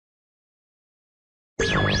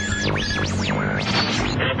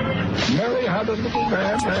Mary had a little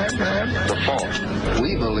man. The fault.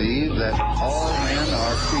 We believe that all men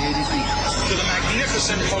are created equal. To the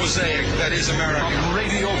magnificent mosaic that is America. From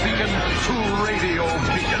radio beacon to radio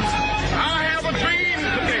beacon. I have a dream.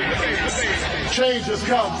 Change has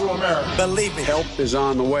come to America. Believe me. Help is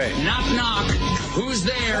on the way. Knock, knock. Who's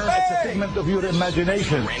there? It's a figment of your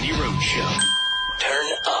imagination. Randi Rhodes Show. Turn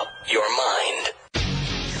up your mind.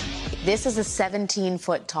 This is a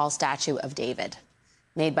 17-foot tall statue of David,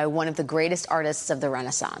 made by one of the greatest artists of the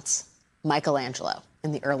Renaissance, Michelangelo,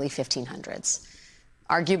 in the early 1500s.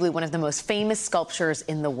 Arguably one of the most famous sculptures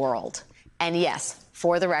in the world. And yes,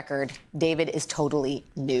 for the record, David is totally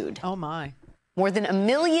nude. Oh, my. More than 1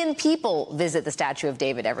 million people visit the statue of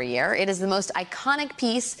David every year. It is the most iconic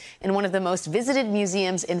piece in one of the most visited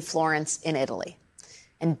museums in Florence, in Italy.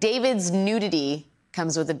 And David's nudity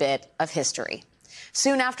comes with a bit of history.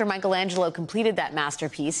 Soon after Michelangelo completed that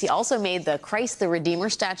masterpiece, he also made the Christ the Redeemer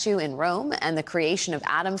statue in Rome and the Creation of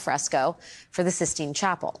Adam fresco for the Sistine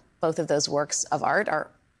Chapel. Both of those works of art are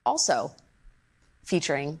also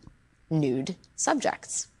featuring nude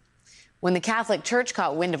subjects. When the Catholic Church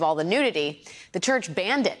caught wind of all the nudity, the church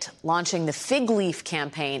banned it, launching the fig leaf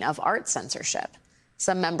campaign of art censorship.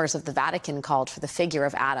 Some members of the Vatican called for the figure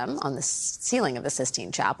of Adam on the ceiling of the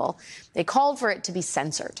Sistine Chapel. They called for it to be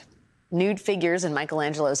censored. Nude figures in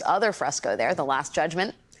Michelangelo's other fresco there, The Last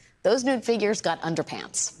Judgment, those nude figures got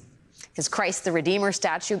underpants. His Christ the Redeemer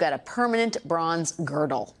statue got a permanent bronze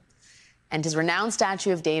girdle. And his renowned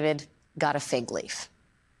statue of David got a fig leaf.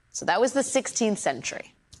 So that was the 16th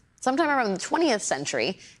century. Sometime around the 20th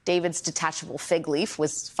century, David's detachable fig leaf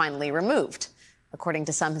was finally removed. According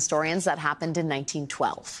to some historians, that happened in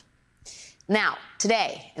 1912. Now,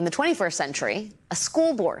 today, in the 21st century, a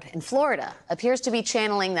school board in Florida appears to be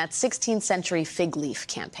channeling that 16th century fig leaf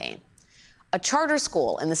campaign. A charter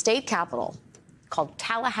school in the state capital called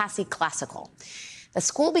Tallahassee Classical. The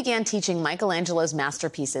school began teaching Michelangelo's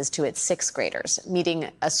masterpieces to its sixth graders,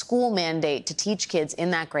 meeting a school mandate to teach kids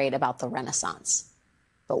in that grade about the Renaissance.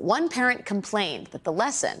 But one parent complained that the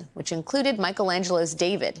lesson, which included Michelangelo's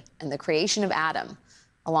David and the Creation of Adam,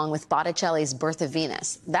 along with Botticelli's Birth of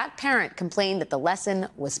Venus, that parent complained that the lesson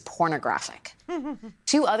was pornographic.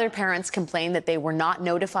 Two other parents complained that they were not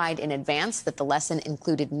notified in advance that the lesson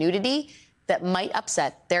included nudity that might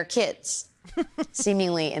upset their kids.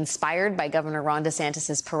 Seemingly inspired by Governor Ron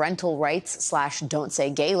DeSantis' parental rights / don't say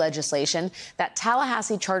gay legislation, that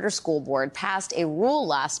Tallahassee Charter School Board passed a rule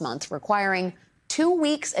last month requiring 2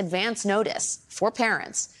 weeks advance notice for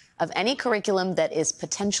parents of any curriculum that is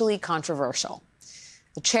potentially controversial.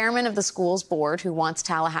 The chairman of the school's board, who wants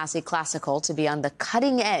Tallahassee Classical to be on the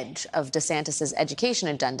cutting edge of DeSantis' education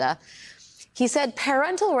agenda, he said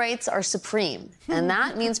parental rights are supreme, and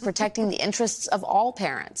that means protecting the interests of all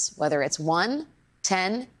parents, whether it's 1,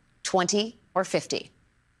 10, 20, or 50.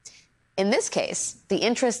 In this case, the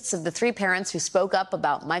interests of the 3 parents who spoke up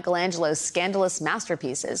about Michelangelo's scandalous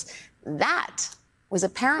masterpieces, that was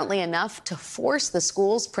apparently enough to force the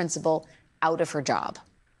school's principal out of her job.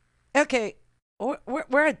 Okay,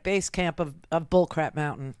 we're at base camp of Bullcrap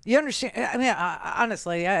Mountain. You understand? I mean,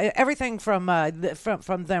 honestly, everything from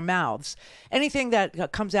their mouths, anything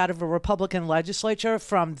that comes out of a Republican legislature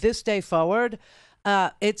from this day forward,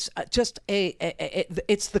 it's just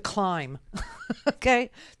it's the climb. Okay,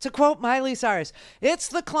 to quote Miley Cyrus, it's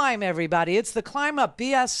the climb, everybody. It's the climb up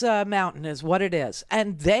BS mountain is what it is,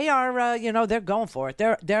 and they are, they're going for it.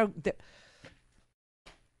 They're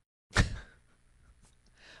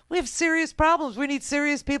We have serious problems. We need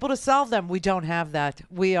serious people to solve them. We don't have that.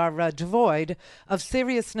 We are devoid of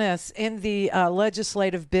seriousness in the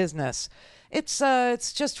legislative business. It's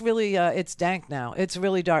just really, it's dank now. It's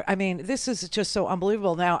really dark. I mean, this is just so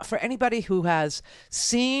unbelievable. Now, for anybody who has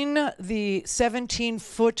seen the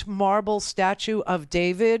 17-foot marble statue of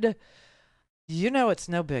David, you know it's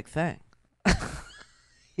no big thing.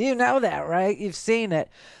 You know that, right? You've seen it.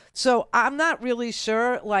 So I'm not really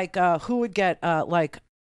sure, who would get,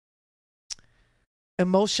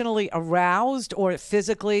 emotionally aroused or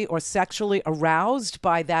physically or sexually aroused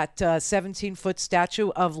by that 17-foot statue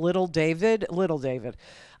of little David,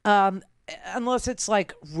 unless it's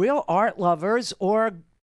like real art lovers or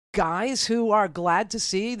guys who are glad to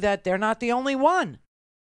see that they're not the only one.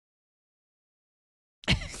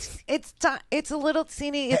 It's a little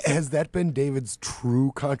teeny. Has that been David's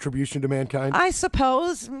true contribution to mankind? I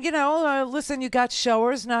suppose. Listen, you got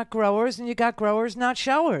showers, not growers, and you got growers, not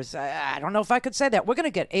showers. I don't know if I could say that. We're going to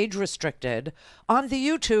get age restricted on the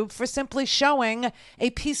YouTube for simply showing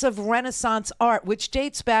a piece of Renaissance art, which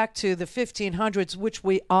dates back to the 1500s, which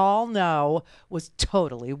we all know was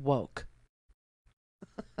totally woke.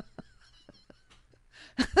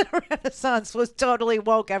 The Renaissance was totally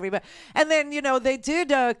woke, everybody. And then, they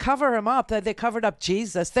did cover him up. They covered up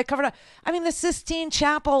Jesus. They covered up. I mean, the Sistine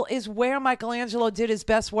Chapel is where Michelangelo did his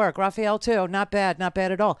best work. Raphael, too. Not bad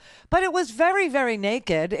at all. But it was very, very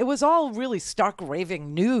naked. It was all really stark,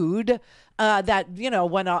 raving nude. That,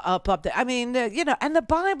 went up there. I mean, and the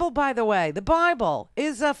Bible, by the way, the Bible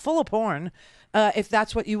is full of porn, if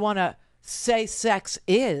that's what you want to say sex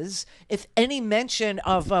is. If any mention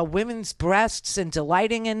of women's breasts and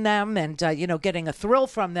delighting in them and, getting a thrill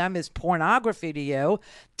from them is pornography to you,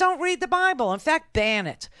 don't read the Bible. In fact, ban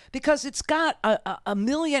it, because it's got a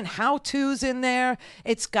million how-tos in there.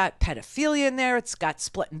 It's got pedophilia in there. It's got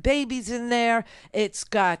splitting babies in there. It's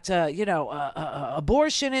got,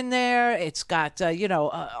 abortion in there. It's got,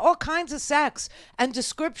 all kinds of sex and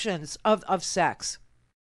descriptions of sex.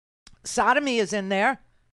 Sodomy is in there.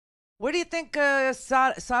 Where do you think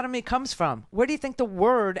sodomy comes from? Where do you think the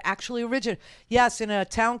word actually originated? Yes, in a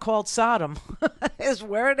town called Sodom is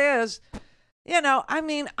where it is.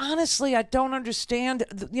 Honestly, I don't understand,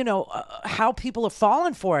 how people have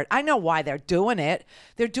fallen for it. I know why they're doing it.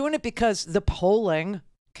 They're doing it because the polling,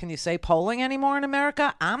 can you say polling anymore in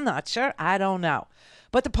America? I'm not sure. I don't know.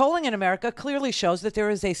 But the polling in America clearly shows that there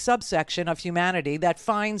is a subsection of humanity that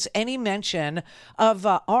finds any mention of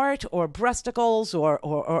art or breasticles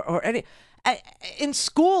or any, in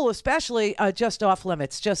school especially, just off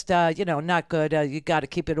limits, just, not good. You got to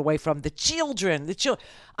keep it away from the children.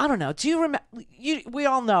 I don't know. Do you remember? We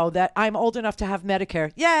all know that I'm old enough to have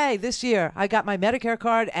Medicare. Yay, this year I got my Medicare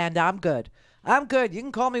card and I'm good. I'm good. You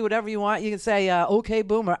can call me whatever you want. You can say, okay,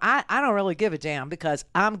 boomer. I don't really give a damn because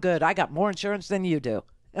I'm good. I got more insurance than you do.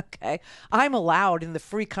 Okay. I'm allowed in the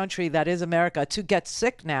free country that is America to get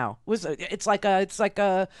sick now. It's like a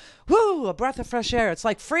breath of fresh air. It's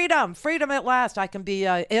like freedom at last. I can be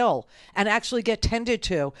ill and actually get tended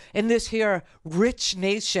to in this here rich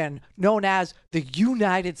nation known as the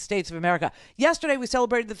United States of America. Yesterday, we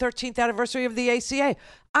celebrated the 13th anniversary of the ACA.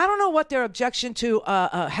 I don't know what their objection to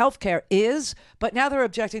healthcare is, but now they're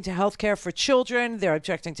objecting to healthcare for children. They're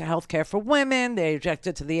objecting to healthcare for women. They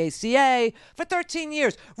objected to the ACA for 13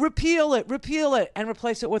 years. Repeal it, and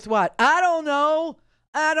replace it with what? I don't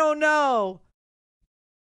know.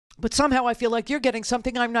 But somehow I feel like you're getting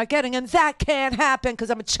something I'm not getting, and that can't happen because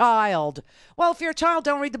I'm a child. Well, if you're a child,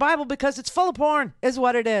 don't read the Bible because it's full of porn, is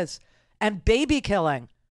what it is. And baby killing.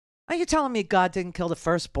 Are you telling me God didn't kill the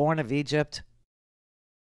firstborn of Egypt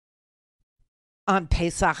on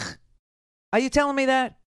Pesach? Are you telling me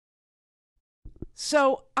that?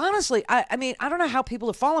 So honestly, I mean, I don't know how people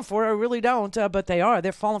have fallen for it. I really don't, but they are.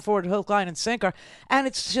 They're falling for it hook, line, and sinker. And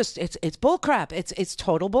it's just, it's bullcrap. It's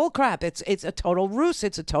total bullcrap. It's a total ruse.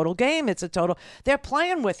 It's a total game. They're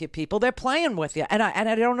playing with you, people. They're playing with you. And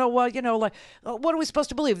I don't know what, what are we supposed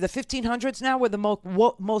to believe? The 1500s now were the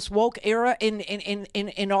most woke era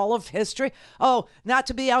in all of history. Oh, not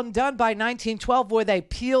to be undone by 1912 where they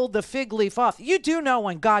peeled the fig leaf off. You do know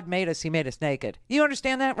when God made us, he made us naked. You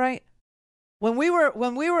understand that, right? When we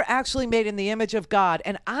were actually made in the image of God,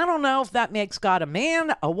 and I don't know if that makes God a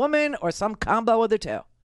man, a woman, or some combo of the two.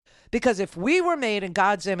 Because if we were made in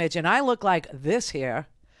God's image and I look like this here,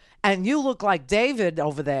 and you look like David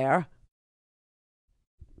over there.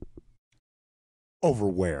 Over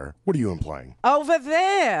where? What are you implying? Over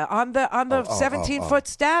there, on the 17-foot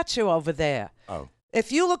statue over there. Oh.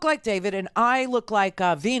 If you look like David and I look like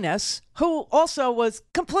Venus, who also was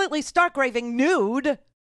completely stark raving nude.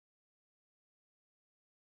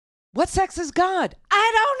 What sex is God?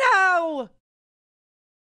 I don't know.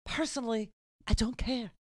 Personally, I don't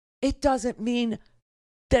care. It doesn't mean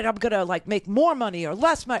that I'm going to make more money or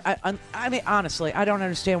less money. I mean, honestly, I don't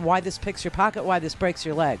understand why this picks your pocket, why this breaks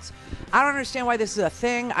your legs. I don't understand why this is a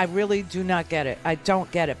thing. I really do not get it. I don't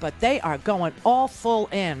get it. But they are going all full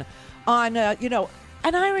in on,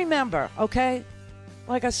 and I remember, okay,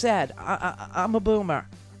 like I said, I'm a boomer.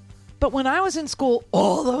 But when I was in school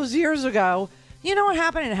all those years ago, you know what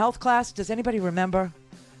happened in health class? Does anybody remember?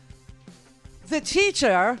 The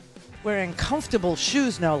teacher, wearing comfortable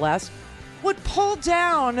shoes no less, would pull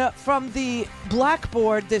down from the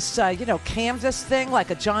blackboard this, canvas thing, like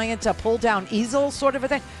a giant pull-down easel sort of a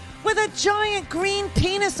thing, with a giant green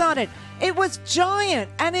penis on it. It was giant,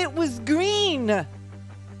 and it was green. And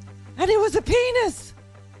it was a penis.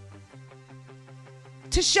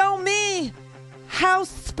 To show me how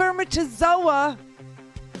spermatozoa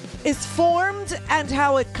is formed and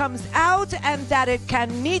how it comes out and that it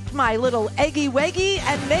can meet my little eggy weggy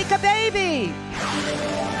and make a baby.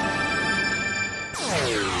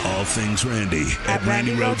 All things Randi at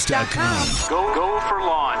RandiRhodes.com. Go for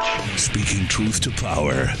launch. Speaking truth to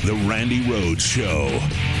power, the Randi Rhodes Show.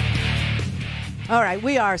 All right,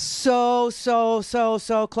 we are so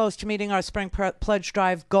close to meeting our spring pledge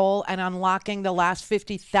drive goal and unlocking the last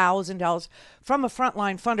 $50,000 from a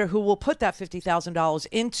frontline funder who will put that $50,000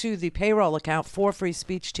 into the payroll account for Free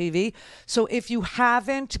Speech TV. So if you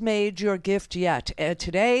haven't made your gift yet,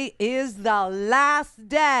 today is the last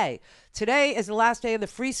day. Today is the last day of the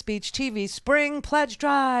Free Speech TV Spring Pledge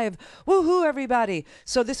Drive. Woohoo, everybody.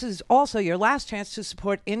 So this is also your last chance to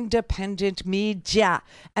support independent media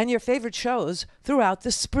and your favorite shows throughout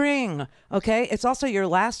the spring, okay? It's also your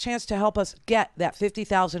last chance to help us get that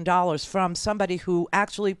 $50,000 from somebody who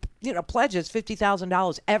actually, pledges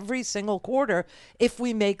 $50,000 every single quarter if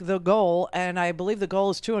we make the goal, and I believe the goal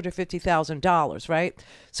is $250,000, right?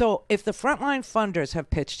 So if the frontline funders have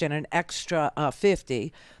pitched in an extra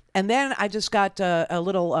 50, and then I just got a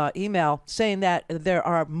little email saying that there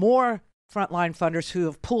are more frontline funders who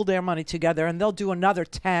have pooled their money together, and they'll do another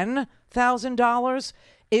 $10,000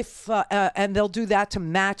 if and they'll do that to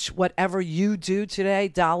match whatever you do today,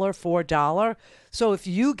 dollar for dollar. So if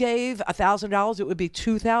you gave $1,000, it would be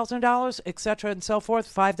 $2,000, et cetera, and so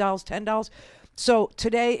forth, $5, $10. So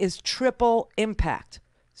today is triple impact.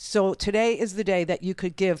 So today is the day that you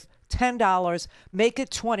could give $10, make it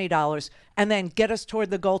 $20, and then get us toward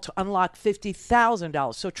the goal to unlock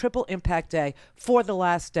 $50,000. So triple impact day for the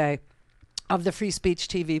last day of the Free Speech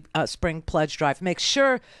TV Spring Pledge Drive. Make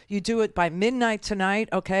sure you do it by midnight tonight,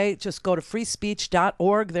 okay? Just go to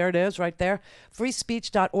freespeech.org. There it is right there.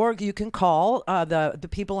 freespeech.org. You can call the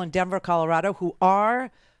people in Denver, Colorado who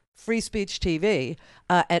are Free Speech TV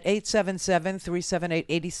at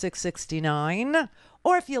 877-378-8669.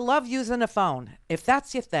 Or if you love using a phone, if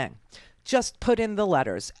that's your thing, just put in the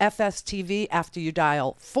letters FSTV after you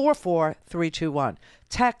dial 44321.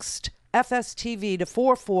 Text FSTV to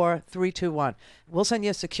 44321. We'll send you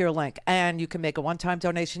a secure link, and you can make a one-time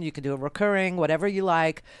donation. You can do a recurring, whatever you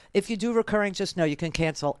like. If you do recurring, just know you can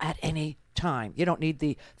cancel at any time. You don't need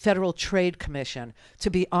the Federal Trade Commission to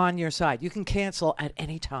be on your side. You can cancel at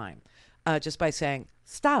any time just by saying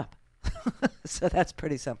stop. So that's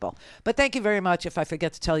pretty simple. But thank you very much. If I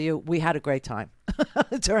forget to tell you, we had a great time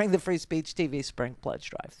during the Free Speech TV Spring Pledge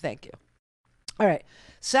Drive. Thank you. All right.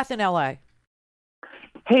 Seth in L.A.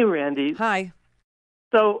 Hey, Randy. Hi.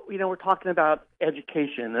 So, we're talking about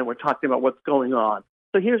education and we're talking about what's going on.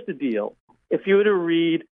 So here's the deal. If you were to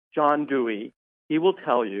read John Dewey, he will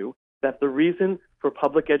tell you that the reason for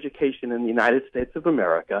public education in the United States of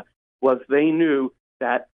America was they knew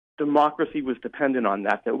that democracy was dependent on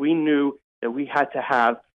that we knew that we had to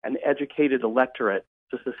have an educated electorate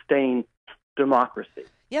to sustain democracy.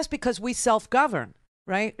 Yes, because we self-govern,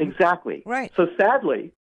 right? Exactly. Right. So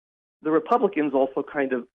sadly, the Republicans also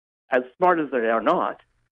kind of, as smart as they are not,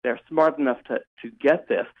 they're smart enough to get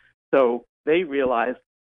this. So they realized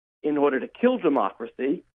in order to kill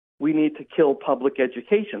democracy, we need to kill public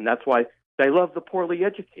education. That's why they love the poorly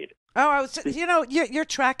educated. Oh, you're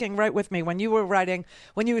tracking right with me when you were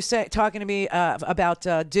talking to me about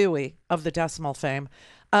Dewey of the decimal fame.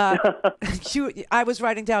 I was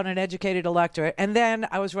writing down an educated electorate, and then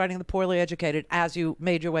I was writing the poorly educated as you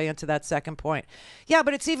made your way into that second point. Yeah,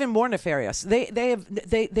 but it's even more nefarious. They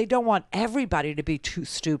don't want everybody to be too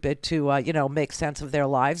stupid to make sense of their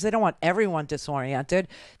lives. They don't want everyone disoriented.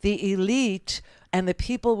 The elite and the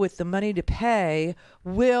people with the money to pay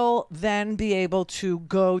will then be able to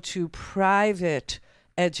go to private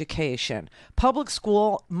education. Public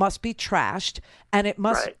school must be trashed, and it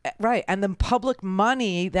must right. And the public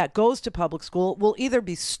money that goes to public school will either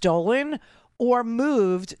be stolen or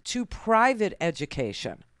moved to private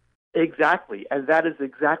education. Exactly, and that is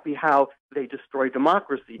exactly how they destroy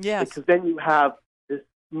democracy. Yes. Because then you have this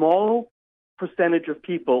small percentage of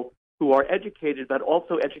people who are educated, but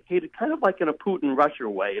also educated kind of like in a Putin-Russia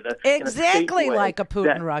way. Exactly way like a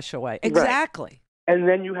Putin-Russia way. Exactly. Right. And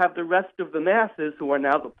then you have the rest of the masses who are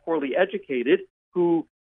now the poorly educated, who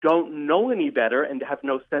don't know any better and have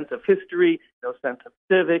no sense of history, no sense of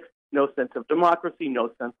civics, no sense of democracy, no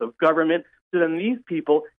sense of government. So then these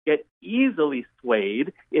people get easily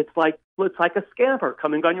swayed. It's like a scammer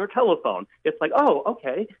coming on your telephone. It's like, oh,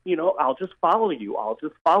 okay, I'll just follow you.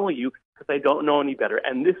 Because I don't know any better.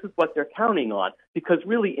 And this is what they're counting on. Because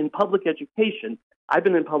really, in public education, I've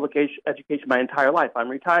been in public education my entire life. I'm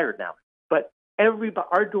retired now. But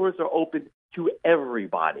our doors are open to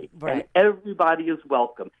everybody. Right. And everybody is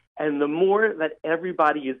welcome. And the more that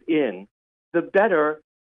everybody is in, the better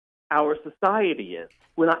our society is.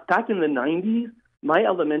 Back in the 90s, my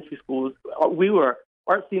elementary schools, we were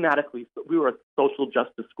thematically, we were a social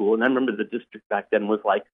justice school. And I remember the district back then was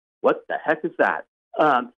like, what the heck is that?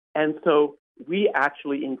 And so we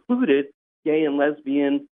actually included gay and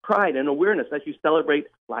lesbian pride and awareness as you celebrate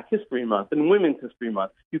Black History Month and Women's History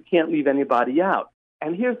Month. You can't leave anybody out.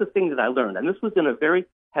 And here's the thing that I learned, and this was in a very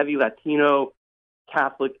heavy Latino,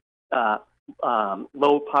 Catholic,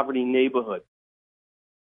 low-poverty neighborhood.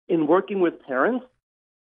 In working with parents,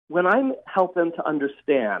 when I help them to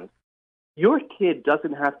understand, your kid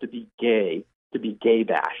doesn't have to be gay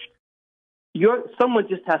bashed. Someone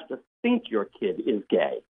just has to think your kid is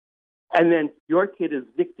gay. And then your kid is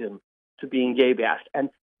victim to being gay bashed. And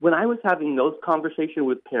when I was having those conversations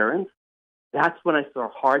with parents, that's when I saw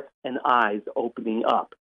hearts and eyes opening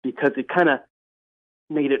up, because it kind of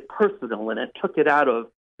made it personal and it took it out of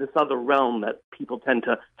this other realm that people tend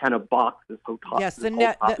to kind of box this whole topic. Yes,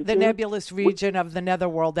 the nebulous region of the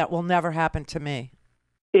netherworld that will never happen to me.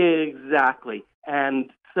 Exactly. And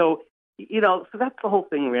so, so that's the whole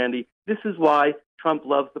thing, Randy. This is why Trump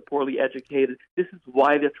loves the poorly educated. This is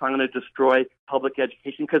why they're trying to destroy public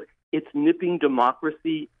education, because it's nipping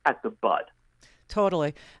democracy at the bud.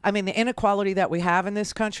 Totally. I mean, the inequality that we have in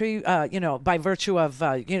this country, by virtue of,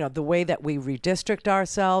 the way that we redistrict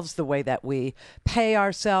ourselves, the way that we pay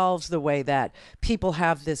ourselves, the way that people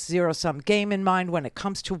have this zero-sum game in mind when it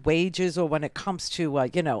comes to wages or when it comes to,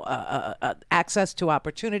 access to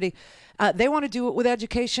opportunity. They want to do it with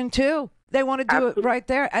education, too. They want to do it right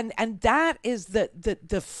there. And that is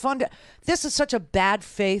the fund. This is such a bad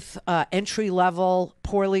faith, entry-level,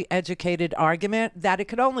 poorly educated argument that it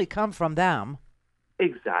could only come from them.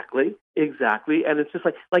 Exactly. And it's just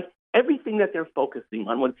like everything that they're focusing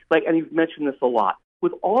on, and you've mentioned this a lot,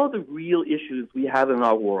 with all the real issues we have in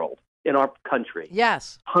our world, in our country.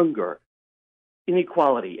 Yes. Hunger,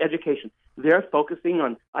 inequality, education. They're focusing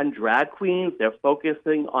on drag queens. They're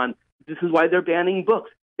focusing on, this is why they're banning books.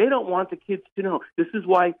 They don't want the kids to know. This is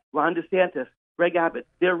why Ron DeSantis, Greg Abbott,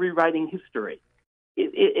 they're rewriting history.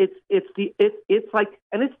 It's like,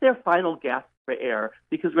 and it's their final gasp for air,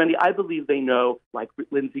 because, Randy, I believe they know, like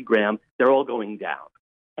Lindsey Graham, they're all going down,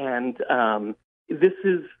 and this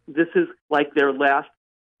is like their last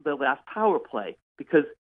power play, because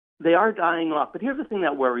they are dying off. But here's the thing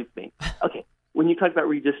that worries me. Okay, when you talk about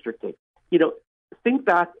redistricting, think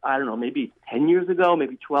back, I don't know, maybe 10 years ago,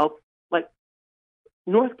 maybe 12, like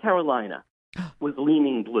North Carolina was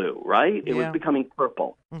leaning blue, right? It was becoming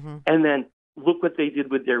purple. Mm-hmm. And then look what they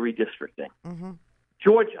did with their redistricting. Mm-hmm.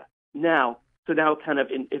 Georgia, now kind of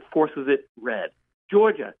it forces it red.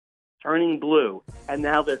 Georgia, turning blue, and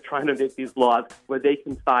now they're trying to make these laws where they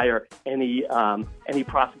can fire any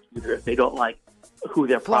prosecutor if they don't like who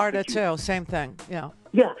they're Florida prosecuting. too, same thing. Yeah.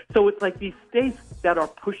 Yeah, so it's like these states that are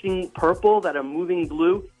pushing purple, that are moving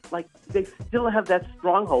blue, like they still have that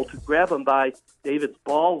stronghold to grab them by David's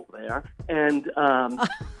balls there, and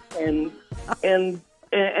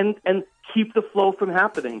keep the flow from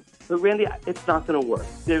happening. But Randy, it's not going to work.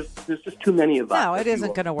 There's just too many of us. No, it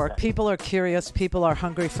isn't going to work. People are curious. People are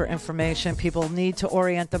hungry for information. People need to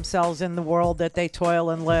orient themselves in the world that they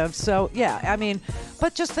toil and live. So yeah, I mean,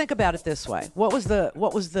 but just think about it this way. What was the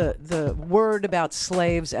word about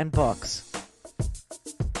slaves and books?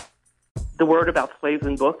 The word about slaves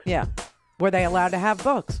and books? Yeah. Were they allowed to have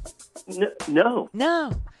books? No.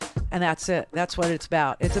 And that's it. That's what it's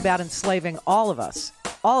about. It's about enslaving all of us.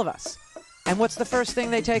 All of us. And what's the first thing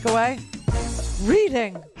they take away?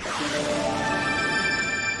 Reading.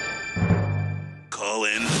 Call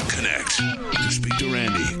in, connect. To speak to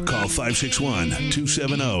Randy, call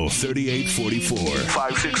 561-270-3844.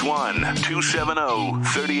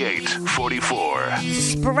 561-270-3844.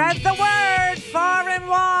 Spread the word far and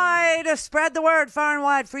wide. Spread the word far and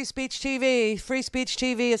wide. Free Speech TV. Free Speech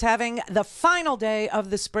TV is having the final day of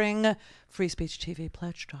the spring Free Speech TV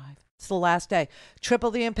pledge drive. It's the last day. Triple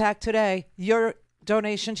the impact today. Your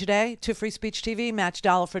donation today to Free Speech TV, match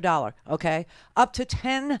dollar for dollar, okay? Up to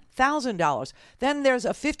 $10,000. Then there's a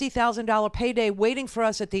 $50,000 payday waiting for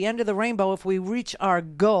us at the end of the rainbow if we reach our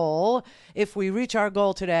goal. If we reach our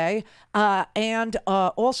goal today. So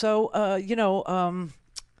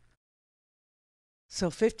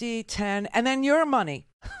 50, 10, and then your money.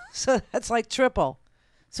 So that's like triple.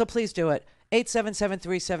 So please do it.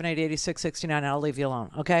 877-378-8669, and I'll leave you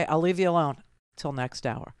alone, okay? I'll leave you alone till next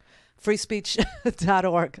hour.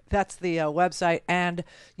 freespeech.org, that's the website. And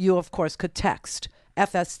you, of course, could text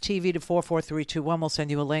FSTV to 44321. We'll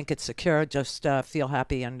send you a link. It's secure. Just feel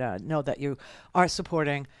happy and know that you are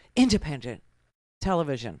supporting independent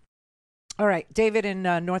television. All right, David in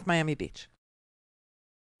North Miami Beach.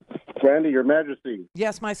 Randy, Your Majesty.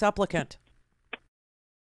 Yes, my supplicant.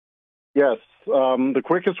 Yes. The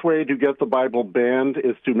quickest way to get the Bible banned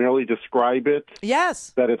is to merely describe it.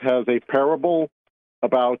 Yes. That it has a parable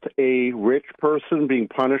about a rich person being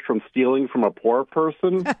punished from stealing from a poor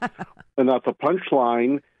person, and that the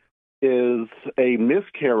punchline is a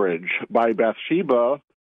miscarriage by Bathsheba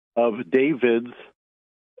of David's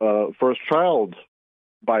first child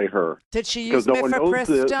by her. Did she use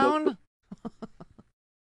mifepristone?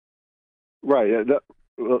 Right,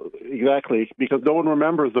 exactly, because no one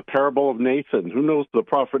remembers the parable of Nathan. Who knows the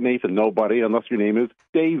prophet Nathan? Nobody, unless your name is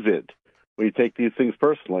David. When you take these things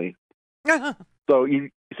personally. So you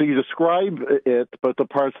describe it, but the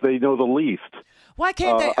parts they know the least. Why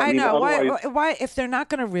can't they? I know. Otherwise, why, if they're not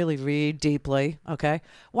going to really read deeply, okay,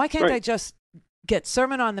 why can't they just get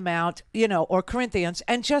Sermon on the Mount, or Corinthians,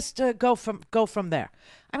 and just go from there?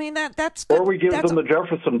 I mean, that's good. Or we give them the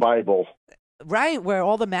Jefferson Bible. Right, where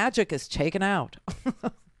all the magic is taken out.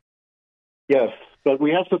 Yes, but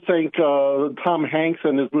we have to thank Tom Hanks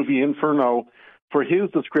and his movie Inferno for his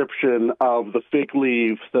description of the fig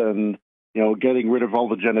leaves and, getting rid of all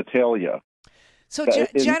the genitalia. So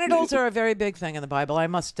genitals are a very big thing in the Bible. I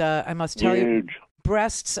must tell you.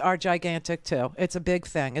 Breasts are gigantic too. It's a big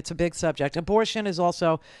thing. It's a big subject. Abortion is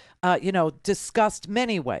also, discussed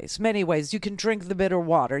many ways. Many ways. You can drink the bitter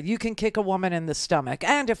water. You can kick a woman in the stomach.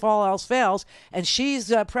 And if all else fails, and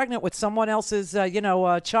she's pregnant with someone else's,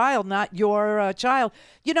 child, not your child,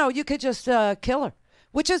 you could just kill her.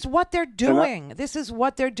 Which is what they're doing. This is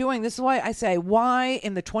what they're doing. This is why I say, why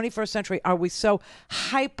in the 21st century are we so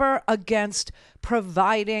hyper against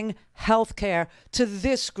providing health care to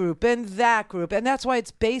this group and that group? And that's why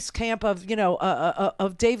it's base camp of,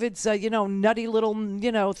 of David's, nutty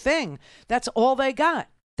little, thing. That's all they got.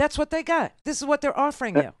 That's what they got. This is what they're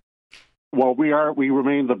offering you. Well, we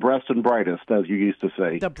remain the breast and brightest, as you used to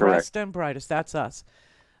say. The breast and brightest. That's us.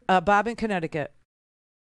 Bob in Connecticut.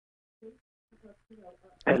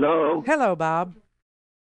 Hello. Hello, Bob.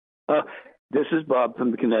 This is Bob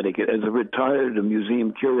from Connecticut. As a retired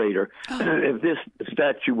museum curator, if this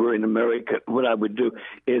statue were in America, what I would do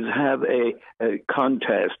is have a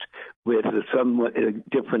contest with some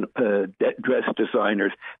different dress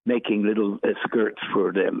designers making little skirts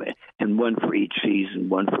for them, and one for each season,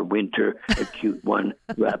 one for winter, a cute one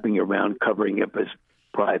wrapping around, covering up as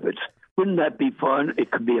privates. Wouldn't that be fun?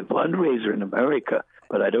 It could be a fundraiser in America,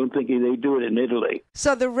 but I don't think they do it in Italy.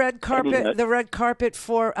 So the red carpet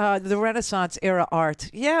for the Renaissance era art.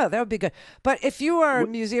 Yeah, that would be good. But if you are a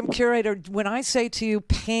museum curator, when I say to you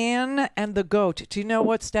Pan and the Goat, do you know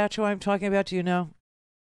what statue I'm talking about? Do you know?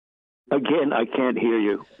 Again, I can't hear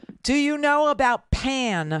you. Do you know about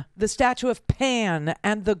Pan, the statue of Pan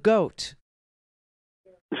and the Goat?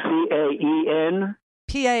 C-A-E-N?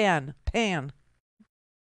 P-A-N, Pan.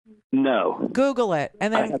 No. Google it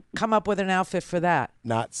and then come up with an outfit for that.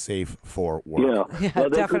 Not safe for work. Yeah, well,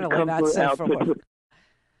 definitely not safe for work.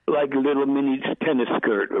 Like a little mini tennis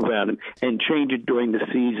skirt around them, and change it during the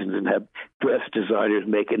seasons and have dress designers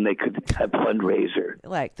make it, and they could have fundraiser.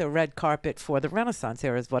 Like the red carpet for the Renaissance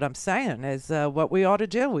era is what I'm saying, is what we ought to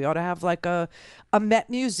do. We ought to have like a Met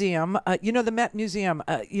Museum. The Met Museum,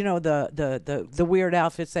 the weird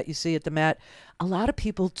outfits that you see at the Met. A lot of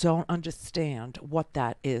people don't understand what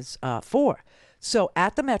that is for. So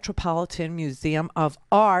at the Metropolitan Museum of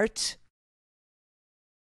Art,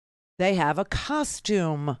 they have a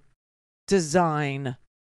costume design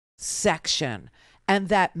section. And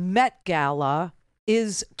that Met Gala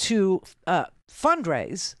is to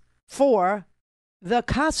fundraise for the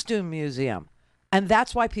Costume Museum. And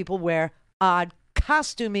that's why people wear odd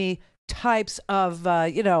costumey types of,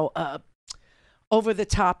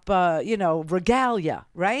 over-the-top, regalia,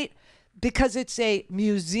 right? Because it's a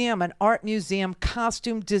museum, an art museum,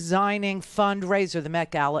 costume designing fundraiser, the Met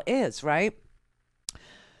Gala is, right?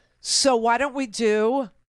 So why don't we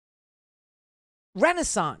do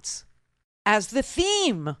Renaissance as the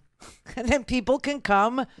theme? And then people can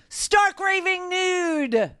come stark raving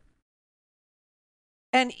nude.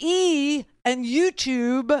 And E! And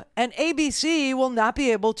YouTube and ABC will not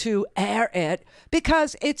be able to air it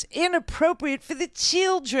because it's inappropriate for the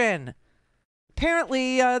children.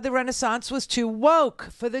 Apparently, the Renaissance was too woke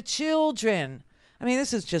for the children. I mean,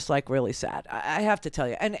 this is just like really sad. I have to tell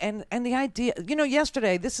you. And the idea,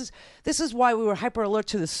 yesterday, this is why we were hyper alert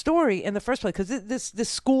to the story in the first place. Because this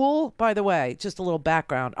school, by the way, just a little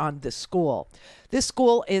background on this school. This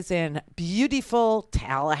school is in beautiful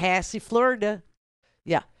Tallahassee, Florida.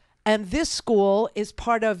 Yeah. And this school is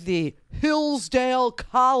part of the Hillsdale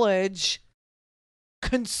College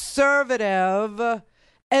conservative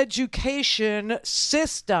education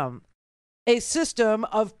system. A system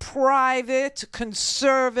of private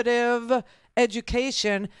conservative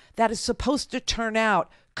education that is supposed to turn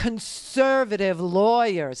out conservative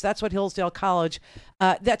lawyers. That's what Hillsdale College,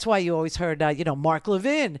 that's why you always heard, Mark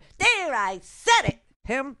Levin. There, I said it.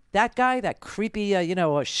 Him, that guy, that creepy,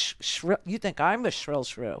 shrill. You think I'm a shrill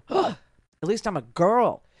shrew. At least I'm a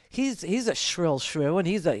girl. He's a shrill shrew, and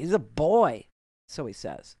he's a boy. So he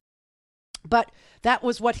says. But that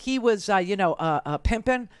was what he was,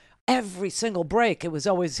 pimping. Every single break, it was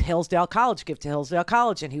always Hillsdale College, give to Hillsdale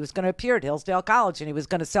College, and he was going to appear at Hillsdale College, and he was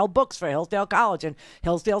going to sell books for Hillsdale College, and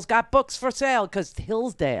Hillsdale's got books for sale, because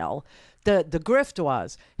Hillsdale, the grift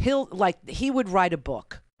was, he would write a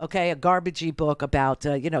book, okay, a garbagey book about,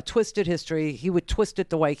 twisted history. He would twist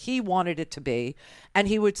it the way he wanted it to be, and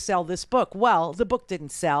he would sell this book. Well, the book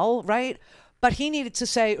didn't sell, right? But he needed to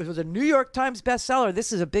say it was a New York Times bestseller.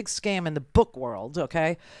 This is a big scam in the book world,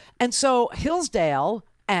 okay? And so Hillsdale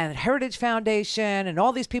and Heritage Foundation and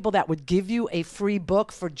all these people that would give you a free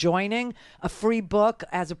book for joining, a free book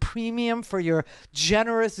as a premium for your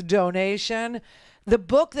generous donation. The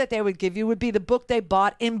book that they would give you would be the book they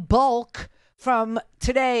bought in bulk from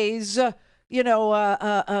today's,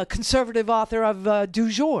 conservative author of du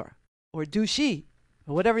jour or douchey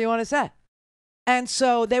or whatever you want to say. And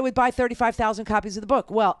so they would buy 35,000 copies of the book.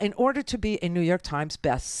 Well, in order to be a New York Times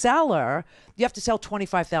bestseller, you have to sell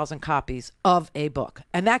 25,000 copies of a book.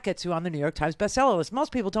 And that gets you on the New York Times bestseller list.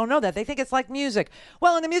 Most people don't know that. They think it's like music.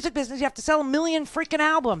 Well, in the music business, you have to sell 1 million freaking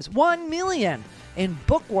albums. 1 million. In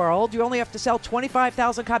book world, you only have to sell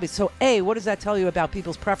 25,000 copies. So, A, what does that tell you about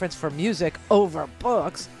people's preference for music over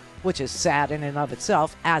books, which is sad in and of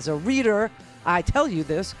itself. As a reader, I tell you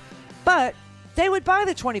this. But they would buy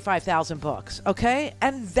the 25,000 books, okay?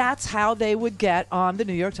 And that's how they would get on the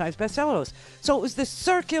New York Times bestseller list. So it was this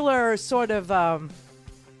circular sort of,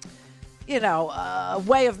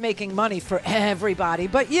 way of making money for everybody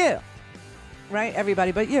but you, right?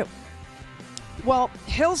 Everybody but you. Well,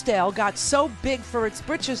 Hillsdale got so big for its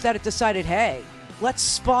britches that it decided, hey, let's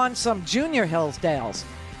spawn some junior Hillsdales.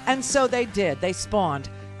 And so they did. They spawned.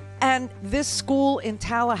 And this school in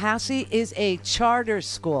Tallahassee is a charter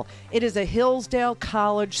school. It is a Hillsdale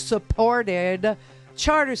College supported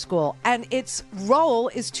charter school. And its role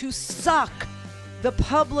is to suck the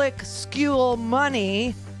public school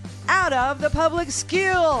money out of the public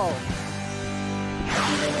school.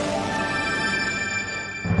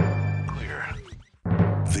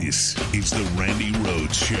 This is the Randi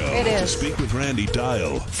Rhodes Show. It is. To speak with Randi,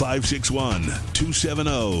 dial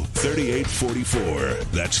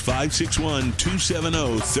 561-270-3844. That's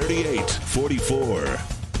 561-270-3844.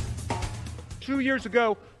 2 years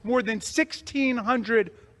ago, more than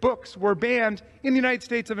 1,600 books were banned in the United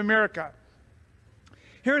States of America.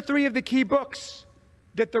 Here are 3 of the key books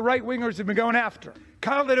that the right-wingers have been going after.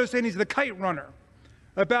 Khaled Hosseini's The Kite Runner,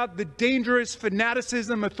 about the dangerous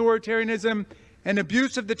fanaticism, authoritarianism, and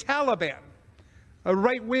abuse of the Taliban, a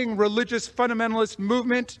right-wing religious fundamentalist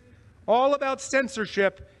movement all about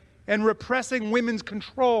censorship and repressing women's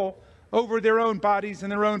control over their own bodies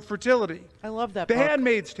and their own fertility. I love that The book.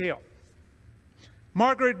 Handmaid's Tale,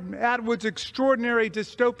 Margaret Atwood's extraordinary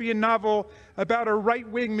dystopian novel about a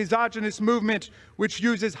right-wing misogynist movement which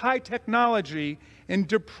uses high technology and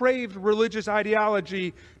depraved religious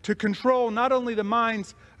ideology to control not only the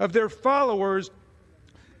minds of their followers,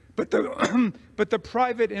 but the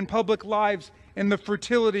private and public lives and the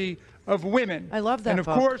fertility of women. I love that And of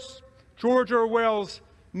book. course, George Orwell's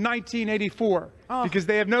 1984, because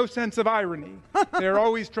they have no sense of irony. They're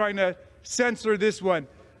always trying to censor this one.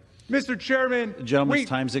 Mr. Chairman, Gentleman's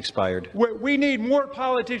time's expired. We need more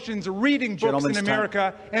politicians reading books in Gentleman's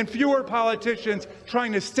America and fewer politicians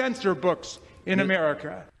trying to censor books in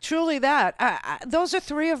America. Truly that. Those are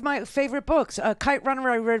 3 of my favorite books. Kite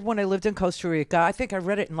Runner I read when I lived in Costa Rica. I think I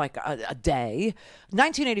read it in like a day.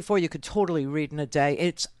 1984 you could totally read in a day.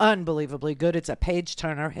 It's unbelievably good. It's a page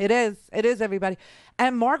turner. It is. It is, everybody.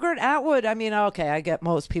 And Margaret Atwood, I mean, okay, I get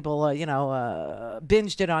most people,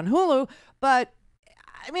 binged it on Hulu, but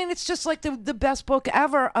I mean, it's just like the best book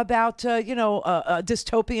ever about, a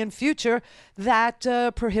dystopian future that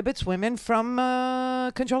prohibits women from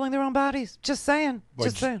controlling their own bodies. Just saying. Well,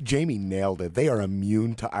 Just saying. Jamie nailed it. They are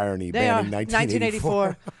immune to irony. They are. Banning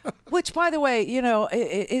 1984. Which, by the way,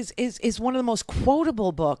 is one of the most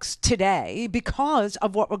quotable books today because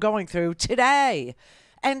of what we're going through today.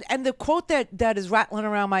 And the quote that is rattling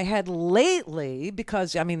around my head lately,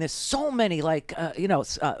 because, I mean, there's so many,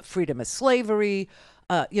 freedom is slavery,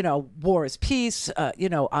 war is peace,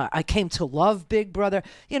 I came to love Big Brother,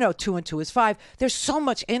 2 and 2 is 5. There's so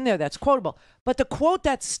much in there that's quotable. But the quote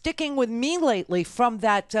that's sticking with me lately from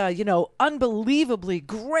that, unbelievably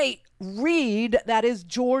great read that is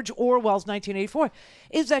George Orwell's 1984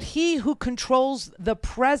 is that he who controls the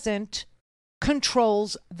present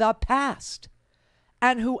controls the past.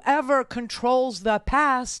 And whoever controls the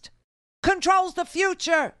past controls the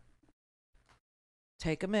future.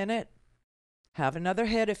 Take a minute. Have another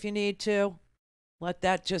hit if you need to. Let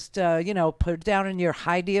that just, put it down in your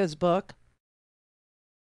ideas book.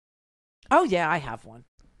 Oh, yeah, I have one.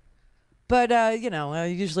 But,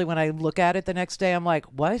 usually when I look at it the next day, I'm like,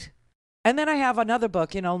 what? And then I have another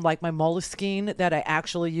book, like my Moleskine that I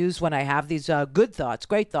actually use when I have these good thoughts,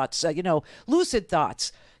 great thoughts, lucid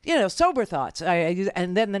thoughts, sober thoughts.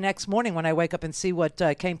 And then the next morning when I wake up and see what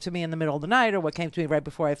came to me in the middle of the night or what came to me right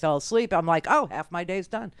before I fell asleep, I'm like, oh, half my day's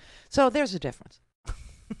done. So there's a difference.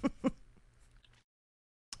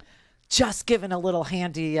 Just giving a little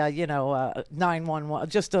handy, 911,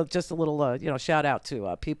 just a little, shout out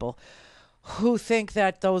to people who think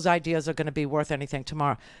that those ideas are going to be worth anything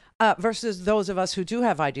tomorrow. Versus those of us who do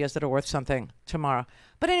have ideas that are worth something tomorrow.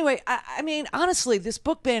 But anyway, I mean, honestly, this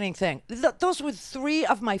book banning thing, those were three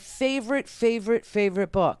of my favorite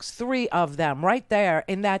books. Three of them right there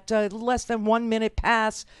in that less than 1 minute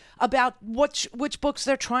pass about which books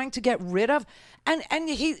they're trying to get rid of. And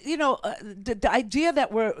he, the idea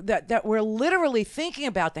that we're literally thinking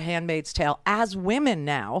about The Handmaid's Tale as women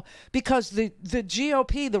now because the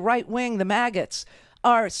GOP, the right wing, the maggots,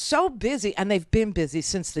 are so busy, and they've been busy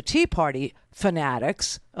since the Tea Party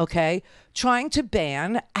fanatics, okay, trying to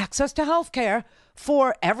ban access to health care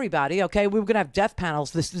for everybody, okay? We were going to have death panels.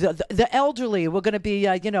 The elderly were going to be,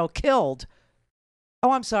 killed. Oh,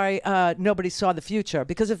 I'm sorry. Nobody saw the future,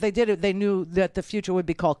 because if they did it, they knew that the future would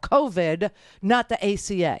be called COVID, not the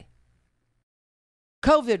ACA.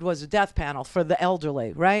 COVID was a death panel for the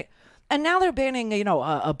elderly, right? And now they're banning,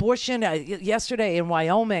 abortion. Yesterday in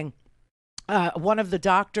Wyoming, one of the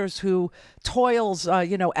doctors who toils,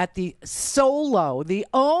 at the the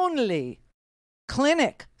only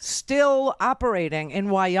clinic still operating in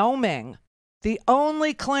Wyoming, the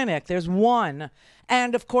only clinic, there's one.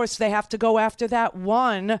 And of course, they have to go after that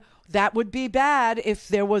one. That would be bad if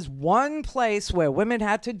there was one place where women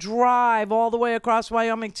had to drive all the way across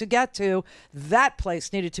Wyoming to get to. That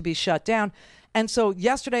place needed to be shut down. And so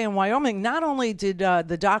yesterday in Wyoming, not only did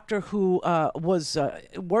the doctor who was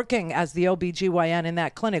working as the OBGYN in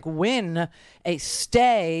that clinic win a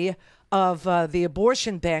stay of the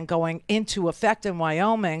abortion ban going into effect in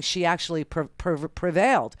Wyoming, she actually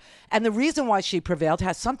prevailed. And the reason why she prevailed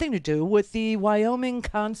has something to do with the Wyoming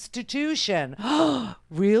Constitution.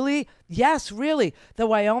 Really? Yes, really. The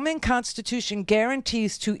Wyoming Constitution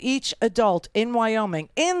guarantees to each adult in Wyoming,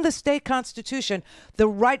 in the state constitution, the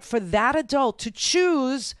right for that adult to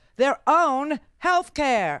choose their own health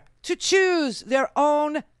care. To choose their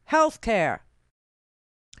own health care.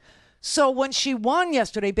 So when she won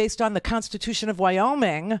yesterday based on the Constitution of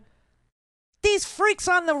Wyoming, these freaks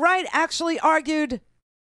on the right actually argued,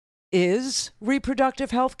 is reproductive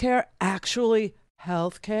health care actually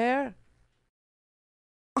health care?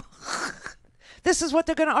 This is what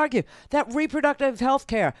they're going to argue, that reproductive health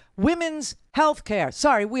care, women's health care,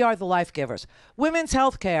 sorry, we are the life givers, women's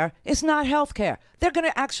health care is not health care. They're going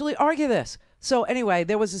to actually argue this. So anyway,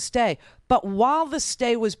 there was a stay. But while the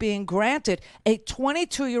stay was being granted, a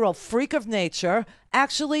 22-year-old freak of nature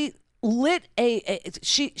actually lit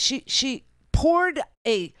she poured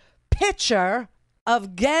a pitcher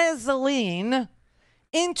of gasoline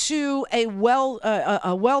into a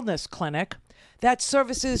wellness clinic that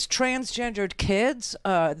services transgendered kids,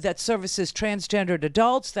 that services transgendered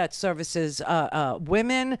adults, that services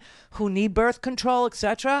women who need birth control,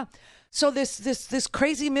 etc. So this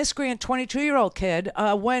crazy miscreant 22-year-old kid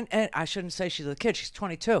went, and I shouldn't say she's a kid, she's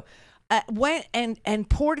 22, went and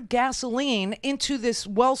poured gasoline into this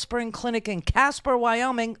Wellspring clinic in Casper,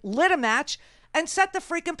 Wyoming, lit a match, and set the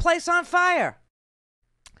freaking place on fire.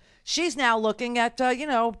 She's now looking at,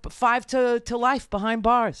 5 to life behind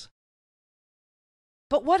bars.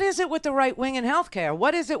 But what is it with the right wing in healthcare?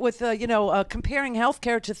 What is it with, comparing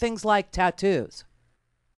healthcare to things like tattoos?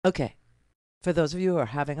 Okay. For those of you who are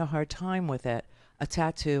having a hard time with it, a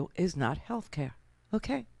tattoo is not healthcare.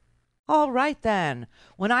 Okay. All right, then.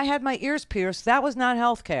 When I had my ears pierced, that was not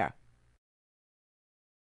healthcare.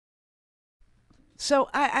 So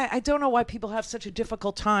I don't know why people have such a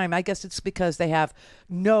difficult time. I guess it's because they have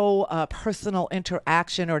no personal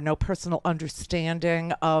interaction or no personal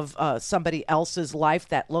understanding of somebody else's life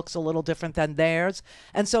that looks a little different than theirs.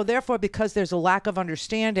 And so therefore, because there's a lack of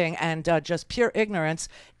understanding and just pure ignorance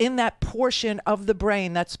in that portion of the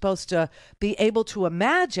brain that's supposed to be able to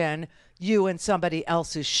imagine you in somebody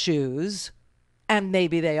else's shoes, and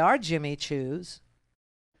maybe they are Jimmy Choos.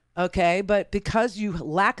 Okay, but because you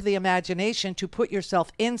lack the imagination to put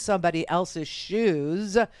yourself in somebody else's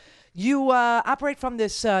shoes, You operate from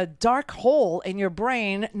this dark hole in your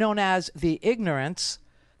brain known as the ignorance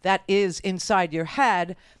that is inside your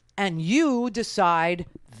head, and you decide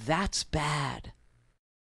that's bad.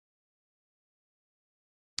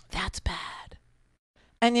 That's bad.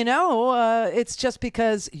 And, it's just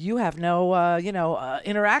because you have no,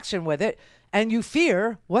 interaction with it, and you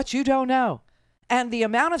fear what you don't know. And the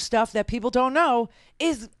amount of stuff that people don't know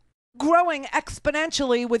is growing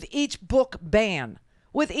exponentially with each book ban,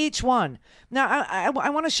 with each one. Now, I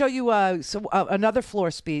want to show you another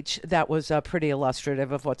floor speech that was pretty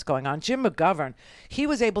illustrative of what's going on. Jim McGovern, he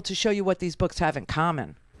was able to show you what these books have in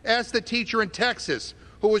common. Ask the teacher in Texas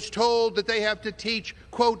who was told that they have to teach,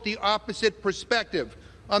 quote, the opposite perspective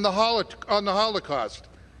on the Holocaust.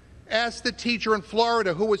 Ask the teacher in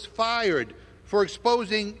Florida who was fired for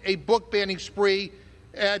exposing a book banning spree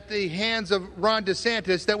at the hands of Ron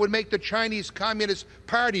DeSantis that would make the Chinese Communist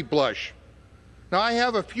Party blush. Now, I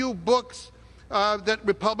have a few books that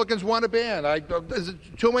Republicans want to ban. There's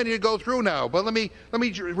too many to go through now, but let me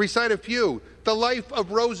recite a few. The Life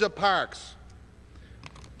of Rosa Parks.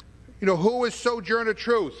 Who is Sojourner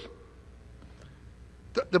Truth?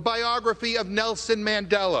 The biography of Nelson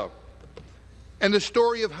Mandela, and the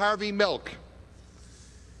story of Harvey Milk.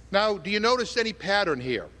 Now, do you notice any pattern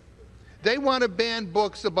here? They want to ban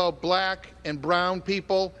books about black and brown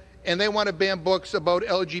people, and they want to ban books about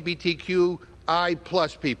LGBTQI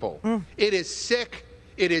plus people. It is sick.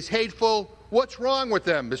 It is hateful. What's wrong with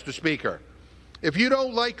them, Mr. Speaker? If you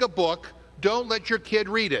don't like a book, don't let your kid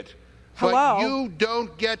read it. But you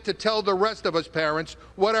don't get to tell the rest of us parents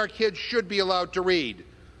what our kids should be allowed to read.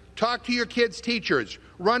 Talk to your kids' teachers.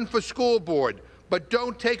 Run for school board. But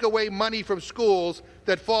don't take away money from schools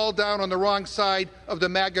that fall down on the wrong side of the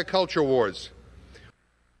MAGA culture wars.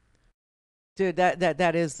 Dude,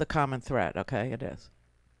 that is the common thread, okay? It is.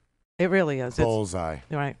 It really is. Bullseye.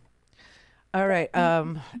 Right. All right.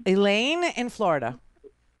 Elaine in Florida.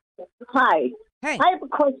 Hi. Hey. I have a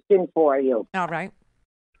question for you. All right.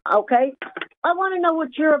 Okay? I want to know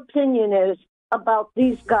what your opinion is about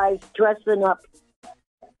these guys dressing up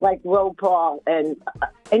like RuPaul and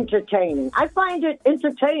entertaining. I find it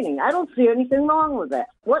entertaining. I don't see anything wrong with it.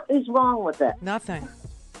 What is wrong with it? Nothing.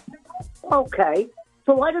 Okay.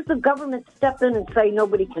 So why does the government step in and say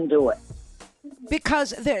nobody can do it? Because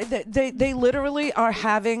they literally are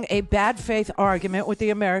having a bad faith argument with the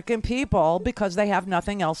American people because they have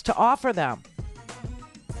nothing else to offer them.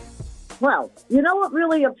 Well, you know what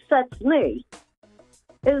really upsets me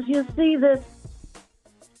is you see this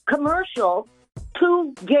commercial,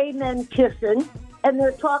 two gay men kissing, and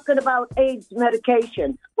they're talking about AIDS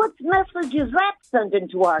medication. What message is that sending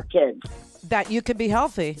to our kids? That you can be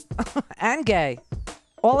healthy and gay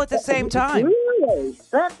all at the same time. Really?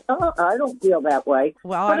 I don't feel that way.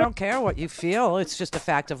 Well, I don't care what you feel. It's just a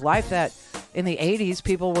fact of life that in the 80s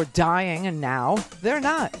people were dying and now they're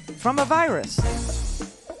not from a virus.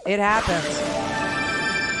 It happens.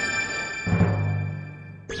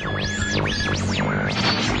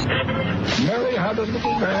 Mary had a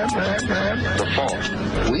little man. The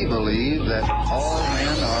fault. We believe that all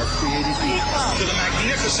men are created equal. To the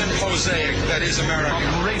magnificent mosaic that is America.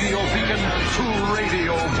 From radio beacon to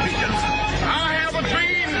radio beacon. I have a dream.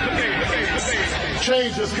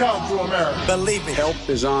 Change has come to America. Believe me. Help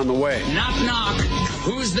is on the way. Knock, knock.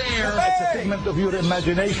 Who's there? It's a figment of your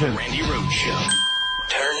imagination. Randi Rhodes Show.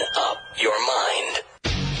 Turn up your mind.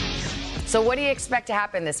 So what do you expect to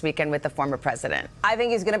happen this weekend with the former president? I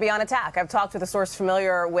think he's going to be on attack. I've talked with a source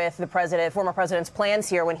familiar with the former president's plans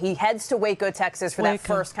here when he heads to Waco, Texas for that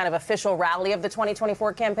first kind of official rally of the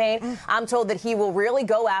 2024 campaign. I'm told that he will really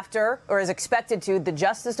go after, or is expected to, the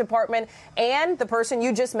Justice Department and the person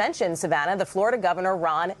you just mentioned, Savannah, the Florida governor,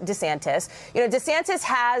 Ron DeSantis. DeSantis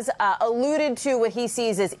has alluded to what he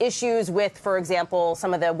sees as issues with, for example,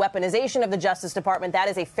 some of the weaponization of the Justice Department. That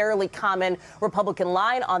is a fairly common Republican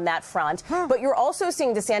line on that front. But you're also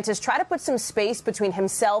seeing DeSantis try to put some space between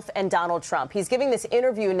himself and Donald Trump. He's giving this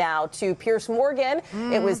interview now to Piers Morgan.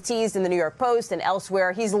 It was teased in the New York Post and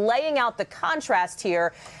elsewhere. He's laying out the contrast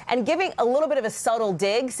here and giving a little bit of a subtle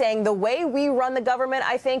dig, saying the way we run the government,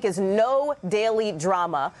 I think, is no daily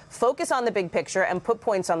drama. Focus on the big picture and put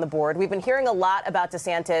points on the board. We've been hearing a lot about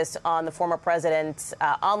DeSantis on the former president's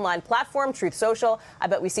online platform, Truth Social. I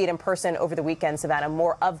bet we see it in person over the weekend, Savannah.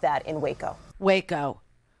 More of that in Waco. Waco.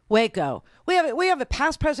 We have a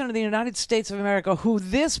past president of the United States of America who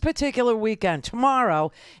this particular weekend,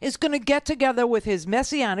 tomorrow, is going to get together with his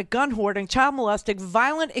messianic, gun-hoarding, child-molesting,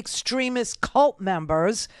 violent extremist cult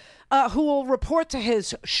members who will report to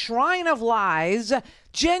his shrine of lies,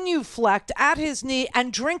 genuflect at his knee,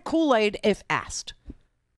 and drink Kool-Aid if asked.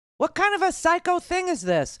 What kind of a psycho thing is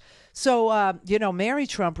this? So, Mary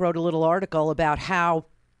Trump wrote a little article about how,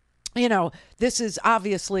 this is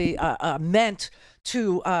obviously meant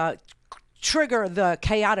to trigger the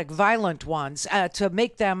chaotic, violent ones, to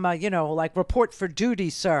make them, like report for duty,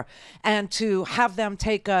 sir, and to have them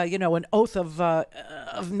take, an oath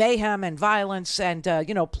of mayhem and violence and,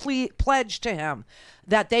 pledge to him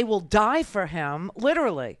that they will die for him,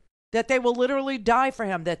 literally. That they will literally die for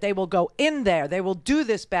him, that they will go in there, they will do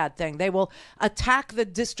this bad thing, they will attack the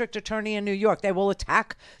district attorney in New York, they will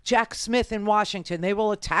attack Jack Smith in Washington, they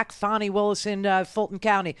will attack Fani Willis in Fulton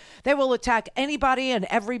County, they will attack anybody and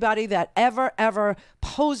everybody that ever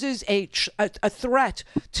poses a threat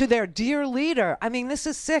to their dear leader. I mean, this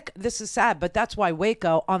is sick, this is sad, but that's why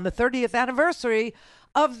Waco, on the 30th anniversary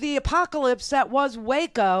of the apocalypse that was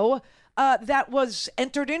Waco, that was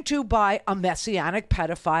entered into by a messianic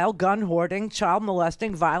pedophile, gun-hoarding,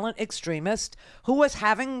 child-molesting, violent extremist who was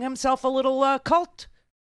having himself a little cult.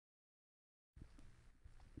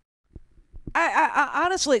 I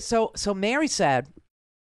honestly, so Mary said,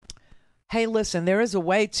 hey, listen, there is a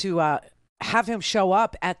way to have him show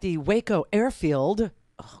up at the Waco airfield,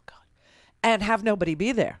 oh God, and have nobody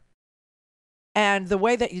be there. And the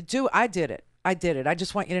way that you do, I did it. I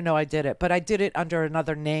just want you to know I did it. But I did it under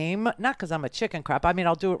another name, not because I'm a chicken crap. I mean,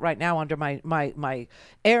 I'll do it right now under my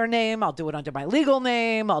air name. I'll do it under my legal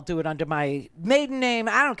name. I'll do it under my maiden name.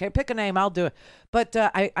 I don't care. Pick a name. I'll do it. But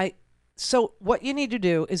so what you need to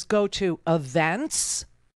do is go to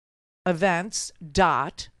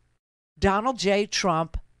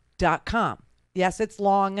events.donaldjtrump.com. Yes, it's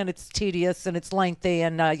long and it's tedious and it's lengthy.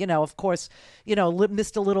 And, of course,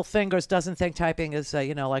 Mr. Little Fingers doesn't think typing is,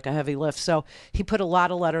 like a heavy lift. So he put a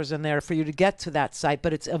lot of letters in there for you to get to that site.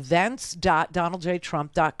 But it's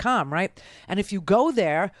events.donaldjtrump.com, right? And if you go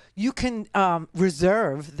there, you can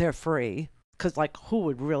reserve. They're free because, who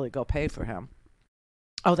would really go pay for him?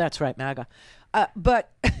 Oh, that's right, MAGA. But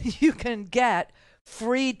you can get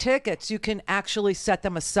free tickets. You can actually set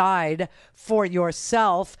them aside for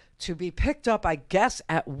yourself to be picked up, I guess,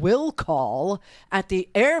 at will call at the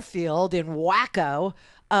airfield in Waco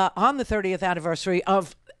on the 30th anniversary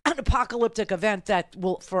of an apocalyptic event that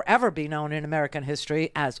will forever be known in American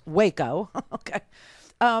history as Waco. Okay.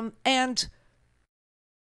 And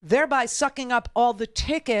thereby sucking up all the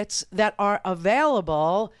tickets that are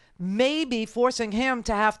available, maybe forcing him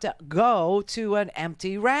to have to go to an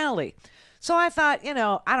empty rally. So I thought,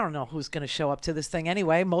 I don't know who's going to show up to this thing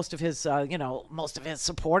anyway. Most of his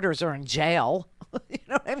supporters are in jail. You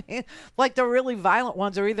know what I mean? Like the really violent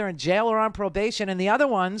ones are either in jail or on probation. And the other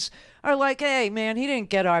ones are like, hey, man, he didn't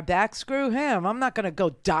get our back. Screw him. I'm not going to go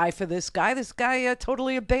die for this guy. This guy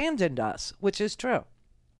totally abandoned us, which is true.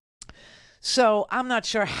 So I'm not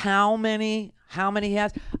sure how many he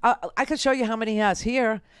has. I could show you how many he has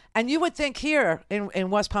here. And you would think here in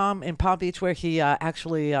West Palm, in Palm Beach, where he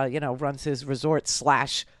actually, runs his resort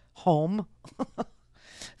 / home,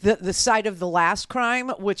 the site of the last crime,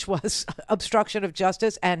 which was obstruction of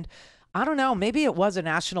justice. And I don't know, maybe it was a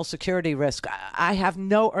national security risk. I have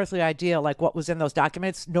no earthly idea what was in those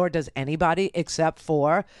documents, nor does anybody except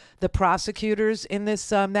for the prosecutors in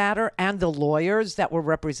this matter and the lawyers that were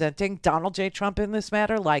representing Donald J. Trump in this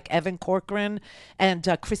matter, like Evan Corcoran and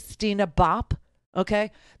Christina Bopp.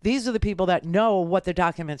 Okay, these are the people that know what the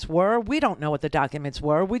documents were. We don't know what the documents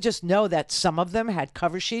were. We just know that some of them had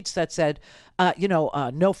cover sheets that said,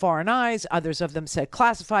 no foreign eyes. Others of them said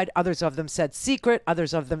classified. Others of them said secret.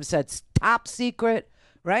 Others of them said top secret,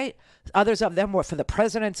 right? Others of them were for the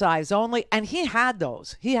president's eyes only. And he had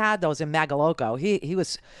those. He had those in Magaloco. He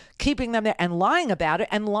was keeping them there and lying about it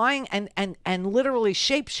and lying and literally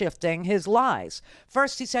shape-shifting his lies.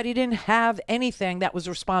 First, he said he didn't have anything that was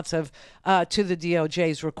responsive to the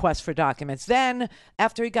DOJ's request for documents. Then,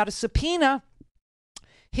 after he got a subpoena,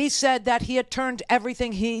 he said that he had turned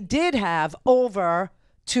everything he did have over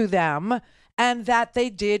to them and that they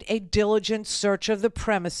did a diligent search of the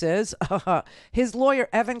premises. His lawyer,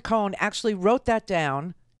 Evan Cohn, actually wrote that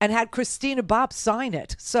down and had Christina Bopp sign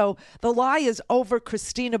it. So the lie is over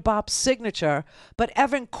Christina Bopp's signature. But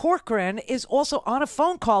Evan Corcoran is also on a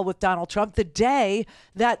phone call with Donald Trump the day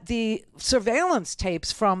that the surveillance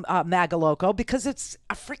tapes from Magaloco, because it's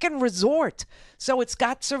a freaking resort. So it's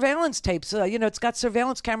got surveillance tapes, it's got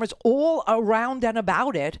surveillance cameras all around and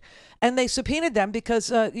about it. And they subpoenaed them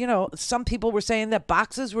because, some people were saying that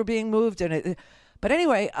boxes were being moved. But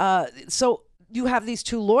anyway, so you have these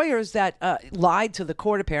two lawyers that lied to the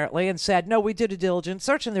court, apparently, and said, no, we did a diligent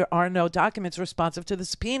search and there are no documents responsive to the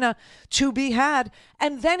subpoena to be had.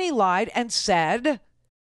 And then he lied and said,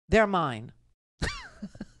 they're mine.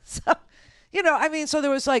 So, So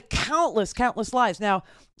there was like countless lies. Now,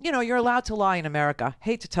 you're allowed to lie in America.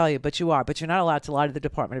 Hate to tell you, but you are. But you're not allowed to lie to the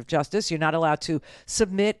Department of Justice. You're not allowed to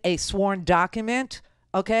submit a sworn document,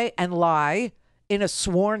 okay, and lie in a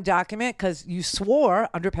sworn document because you swore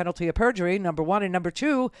under penalty of perjury, number one. And number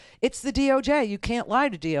two, it's the DOJ. You can't lie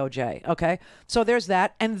to DOJ, okay? So there's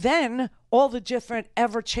that. And then all the different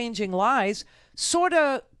ever-changing lies sort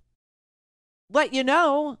of let you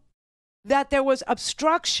know that there was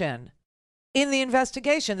obstruction in the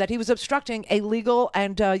investigation, that he was obstructing a legal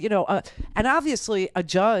and, and obviously a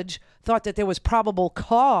judge thought that there was probable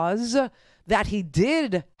cause that he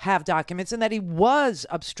did have documents and that he was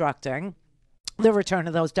obstructing the return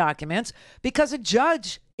of those documents because a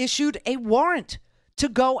judge issued a warrant to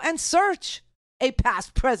go and search a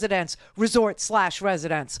past president's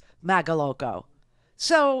resort/residence, Magaloco.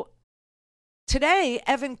 So today,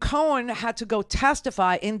 Evan Cohen had to go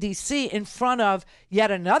testify in D.C. in front of yet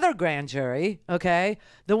another grand jury, okay,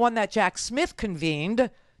 the one that Jack Smith convened,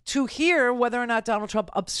 to hear whether or not Donald Trump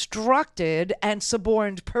obstructed and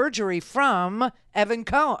suborned perjury from Evan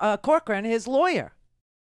Corcoran, his lawyer,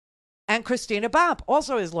 and Christina Bopp,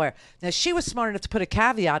 also his lawyer. Now, she was smart enough to put a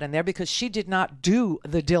caveat in there because she did not do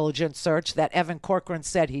the diligent search that Evan Corcoran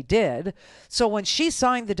said he did. So when she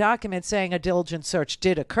signed the document saying a diligent search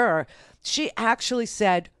did occur, she actually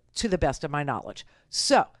said, to the best of my knowledge.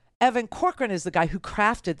 So Evan Corcoran is the guy who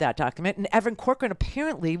crafted that document, and Evan Corcoran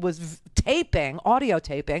apparently was audio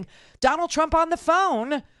taping Donald Trump on the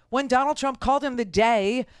phone when Donald Trump called him the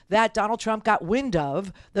day that Donald Trump got wind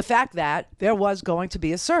of the fact that there was going to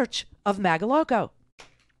be a search of Magaloco.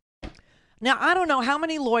 Now, I don't know how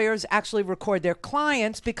many lawyers actually record their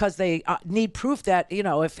clients because they need proof that,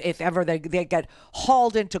 if ever they get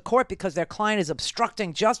hauled into court because their client is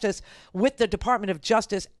obstructing justice with the Department of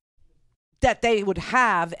Justice, that they would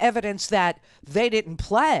have evidence that they didn't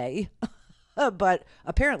play. But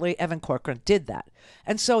apparently Evan Corcoran did that.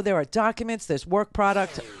 And so there are documents, there's work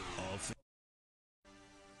product.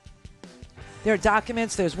 There are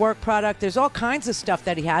documents, there's work product, there's all kinds of stuff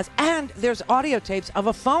that he has, and there's audio tapes of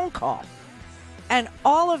a phone call. And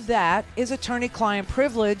all of that is attorney-client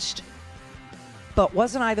privileged, but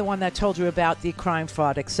wasn't I the one that told you about the crime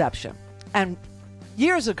fraud exception? And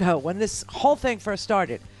years ago, when this whole thing first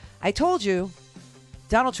started, I told you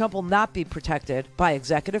Donald Trump will not be protected by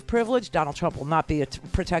executive privilege. Donald Trump will not be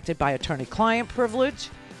protected by attorney-client privilege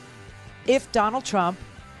if Donald Trump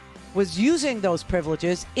was using those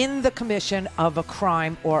privileges in the commission of a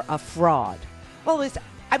crime or a fraud. Well,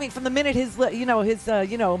 from the minute his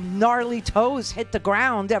gnarly toes hit the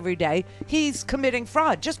ground every day, he's committing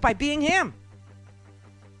fraud just by being him.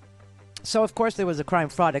 So, of course, there was a crime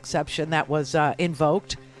fraud exception that was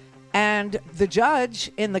invoked. And the judge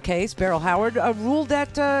in the case, Beryl Howard, ruled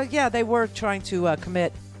that, they were trying to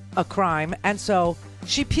commit a crime. And so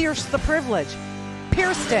she pierced the privilege.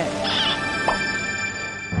 Pierced it.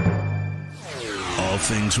 All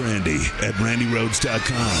things Randi at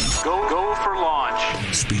RandiRhodes.com. Go for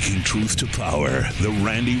launch. Speaking truth to power, the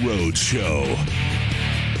Randi Rhodes Show.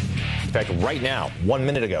 In fact, right now, 1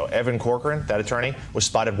 minute ago, Evan Corcoran, that attorney, was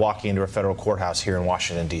spotted walking into a federal courthouse here in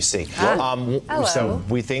Washington, D.C. So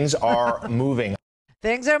things are moving.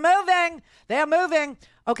 Things are moving. They're moving.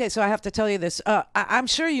 Okay, so I have to tell you this. I'm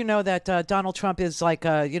sure you know that Donald Trump is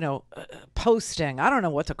posting, I don't know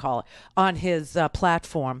what to call it, on his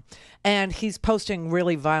platform. And he's posting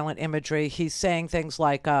really violent imagery. He's saying things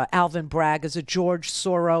like Alvin Bragg is a George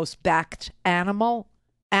Soros-backed animal,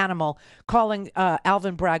 calling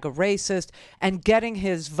Alvin Bragg a racist and getting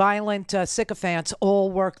his violent sycophants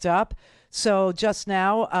all worked up. So just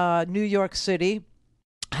now, New York City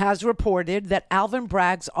has reported that Alvin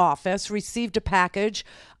Bragg's office received a package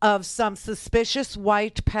of some suspicious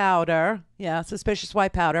white powder. Yeah, suspicious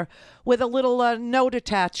white powder with a little note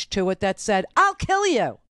attached to it that said, "I'll kill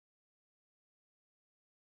you."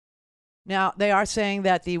 Now, they are saying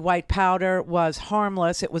that the white powder was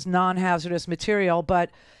harmless. It was non-hazardous material,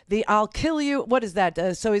 but the "I'll kill you," what is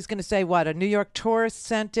that? So he's going to say what? A New York tourist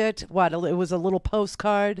sent it? What? It was a little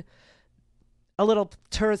postcard? A little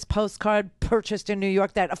tourist postcard purchased in New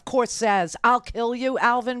York that, of course, says, "I'll kill you,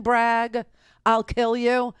 Alvin Bragg. I'll kill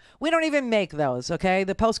you." We don't even make those, okay?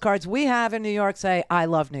 The postcards we have in New York say, "I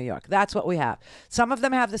love New York." That's what we have. Some of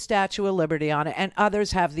them have the Statue of Liberty on it, and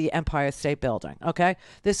others have the Empire State Building, okay?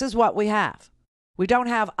 This is what we have. We don't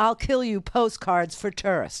have "I'll kill you" postcards for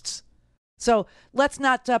tourists. So let's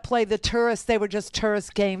not play the tourists. They were just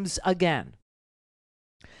tourist games again.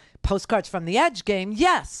 Postcards from the Edge game,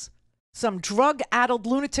 yes. Some drug-addled,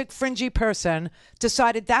 lunatic, fringy person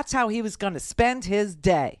decided that's how he was going to spend his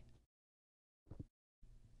day.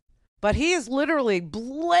 But he is literally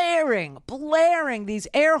blaring these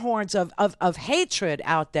air horns of hatred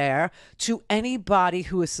out there to anybody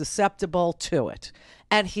who is susceptible to it.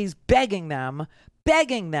 And he's begging them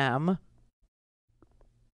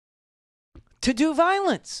to do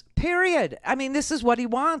violence, period. I mean, this is what he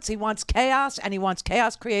wants. He wants chaos, and he wants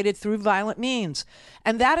chaos created through violent means.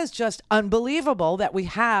 And that is just unbelievable that we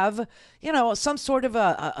have, some sort of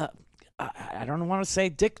I don't want to say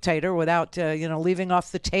dictator without, leaving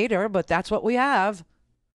off the tater, but that's what we have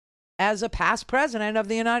as a past president of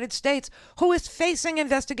the United States who is facing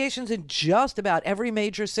investigations in just about every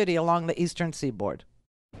major city along the eastern seaboard.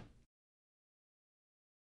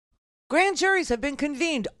 Grand juries have been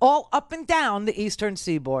convened all up and down the eastern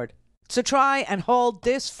seaboard to try and hold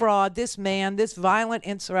this fraud, this man, this violent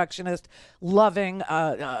insurrectionist, loving,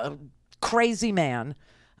 crazy man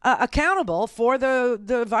accountable for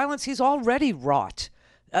the violence he's already wrought.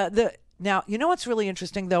 Now, you know what's really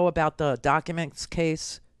interesting, though, about the documents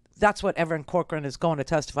case? That's what Evan Corcoran is going to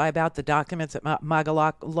testify about, the documents at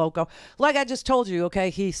Loco. Like I just told you,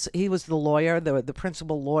 okay, he was the lawyer, the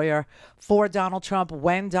principal lawyer for Donald Trump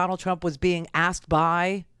when Donald Trump was being asked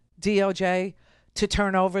by DOJ to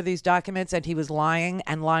turn over these documents, and he was lying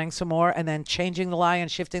and lying some more and then changing the lie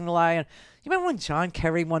and shifting the lie. And you remember when John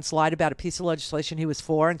Kerry once lied about a piece of legislation he was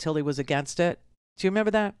for until he was against it? Do you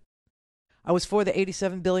remember that? I was for the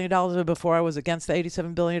 $87 billion before I was against the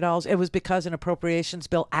 $87 billion. It was because an appropriations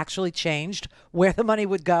bill actually changed where the money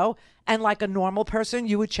would go. And like a normal person,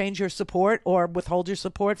 you would change your support or withhold your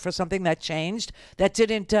support for something that changed, that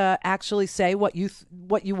didn't actually say what you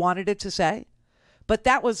wanted it to say. But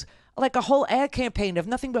that was like a whole ad campaign of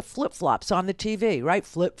nothing but flip-flops on the TV, right?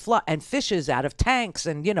 Flip-flop and fishes out of tanks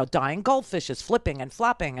and, dying goldfishes flipping and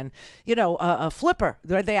flopping and, a flipper.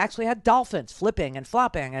 They actually had dolphins flipping and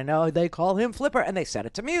flopping and they call him Flipper and they set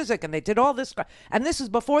it to music and they did all this. And this is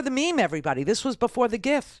before the meme, everybody. This was before the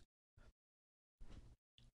GIF.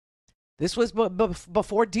 This was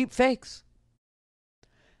before deep fakes.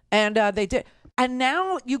 And they did. And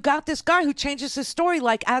now you got this guy who changes his story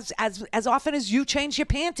like as often as you change your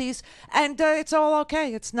panties, and it's all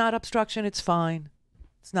okay. It's not obstruction. It's fine.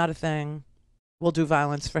 It's not a thing. We'll do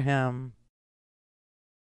violence for him.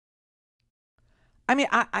 I mean,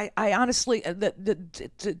 I honestly,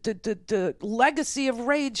 the legacy of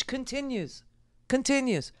rage continues.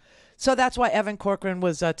 So that's why Evan Corcoran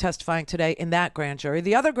was testifying today in that grand jury.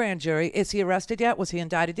 The other grand jury, is he arrested yet? Was he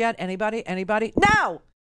indicted yet? Anybody? No!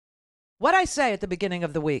 What'd I say at the beginning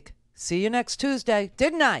of the week? See you next Tuesday,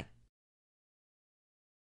 didn't I?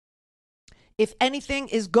 If anything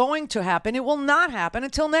is going to happen, it will not happen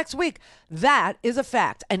until next week. That is a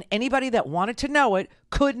fact. And anybody that wanted to know it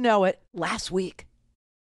could know it last week.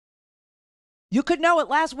 You could know it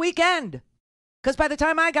last weekend. Because by the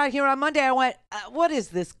time I got here on Monday, I went, what is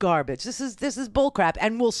this garbage? This is bullcrap.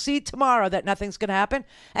 And we'll see tomorrow that nothing's going to happen.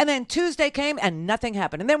 And then Tuesday came and nothing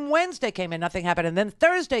happened. And then Wednesday came and nothing happened. And then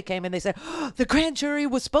Thursday came and they said, the grand jury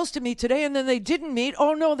was supposed to meet today. And then they didn't meet.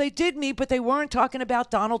 Oh, no, they did meet, but they weren't talking about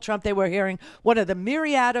Donald Trump. They were hearing one of the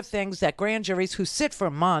myriad of things that grand juries who sit for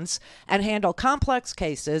months and handle complex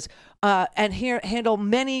cases and handle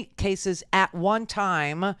many cases at one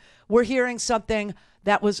time were hearing something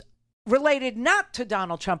that was related not to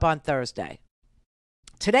Donald Trump on Thursday.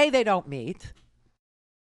 Today they don't meet.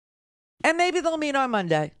 And maybe they'll meet on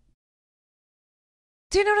Monday.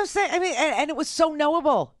 Do you know what I'm saying? I mean, and it was so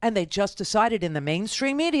knowable. And they just decided in the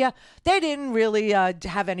mainstream media, they didn't really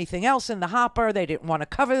have anything else in the hopper. They didn't want to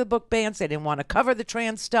cover the book bans. They didn't want to cover the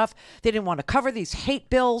trans stuff. They didn't want to cover these hate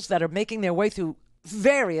bills that are making their way through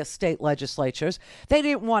various state legislatures. They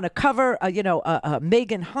didn't want to cover,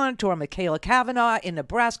 Megan Hunt or Michaela Cavanaugh in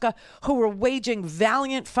Nebraska, who were waging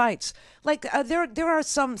valiant fights. Like there are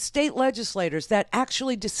some state legislators that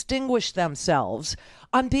actually distinguish themselves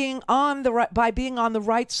on being on the right, by being on the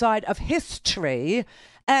right side of history.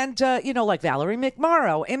 And, like Valerie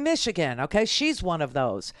McMorrow in Michigan. Okay, she's one of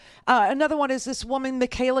those. Another one is this woman,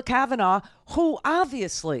 Michaela Cavanaugh, who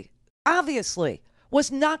obviously was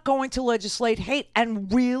not going to legislate hate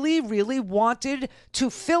and really, really wanted to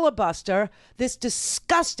filibuster this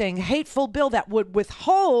disgusting, hateful bill that would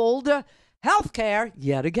withhold health care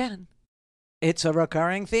yet again. It's a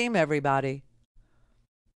recurring theme, everybody.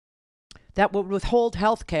 That would withhold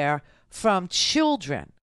health care from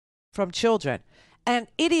children. And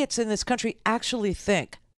idiots in this country actually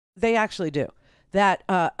think, they actually do, that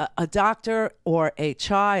a doctor or a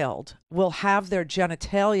child will have their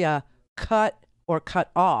genitalia cut or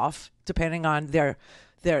cut off, depending on their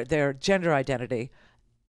gender identity,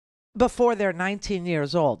 before they're 19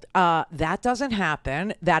 years old. That doesn't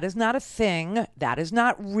happen. That is not a thing. That is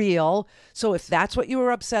not real. So if that's what you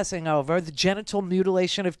were obsessing over, the genital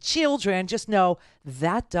mutilation of children, just know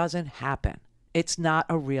that doesn't happen. It's not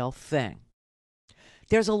a real thing.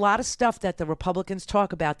 There's a lot of stuff that the Republicans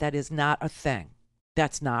talk about that is not a thing.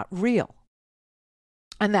 That's not real.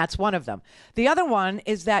 And that's one of them. The other one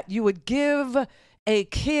is that you would give a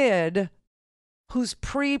kid who's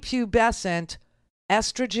prepubescent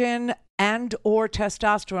estrogen and or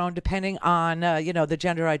testosterone, depending on, the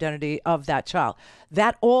gender identity of that child.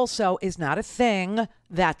 That also is not a thing.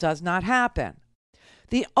 That does not happen.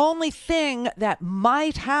 The only thing that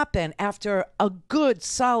might happen after a good,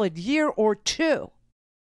 solid year or two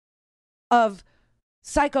of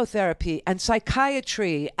psychotherapy and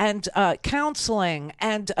psychiatry and counseling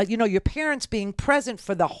and, your parents being present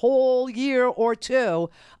for the whole year or two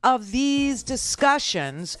of these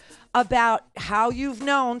discussions about how you've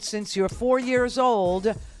known since you're 4 years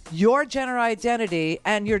old your gender identity,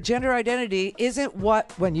 and your gender identity isn't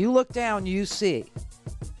what, when you look down, you see.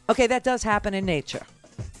 Okay, that does happen in nature.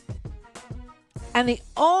 And the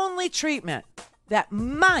only treatment that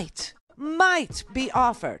might be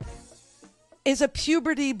offered is a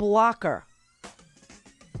puberty blocker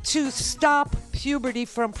to stop puberty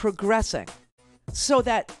from progressing so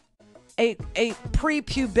that a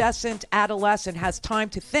prepubescent adolescent has time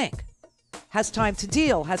to think, has time to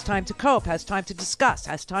deal, has time to cope, has time to discuss,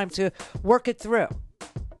 has time to work it through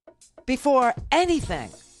before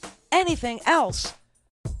anything else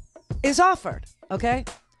is offered, okay?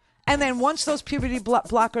 And then once those puberty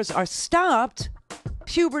blockers are stopped,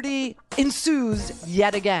 puberty ensues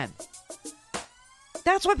yet again.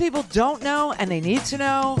 That's what people don't know, and they need to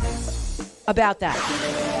know about that.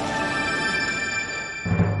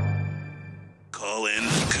 Call in,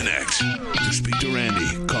 connect. To speak to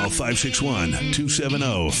Randi, call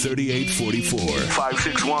 561-270-3844.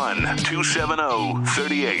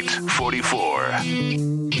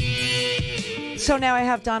 561-270-3844. So now I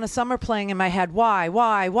have Donna Summer playing in my head. Why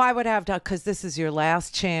would I have Donna? Because this is your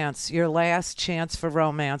last chance for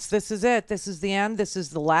romance. This is it. This is the end. This is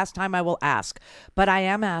the last time I will ask. But I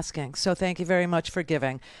am asking, so thank you very much for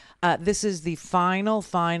giving. This is the final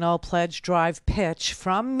pledge drive pitch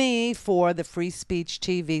from me for the Free Speech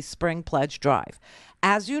TV Spring Pledge Drive.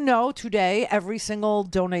 As you know, today, every single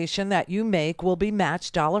donation that you make will be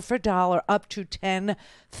matched dollar for dollar up to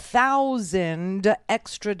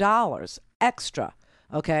 $10,000 extra,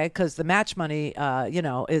 okay? Because the match money,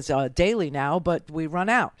 is daily now, but we run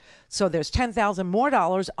out. So there's $10,000 more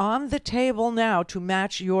dollars on the table now to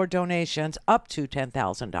match your donations up to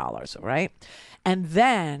 $10,000, all right? And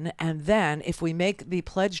then, if we make the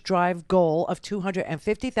pledge drive goal of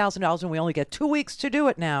 $250,000, and we only get 2 weeks to do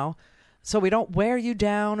it now, so we don't wear you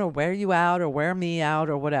down or wear you out or wear me out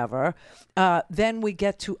or whatever, then we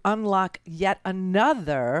get to unlock yet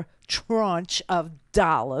another tranche of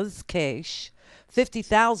dollars, cash,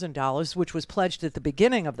 $50,000, which was pledged at the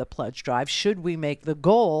beginning of the pledge drive. Should we make the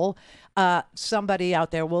goal, somebody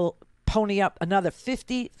out there will pony up another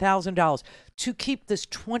 $50,000 to keep this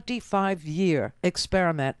 25-year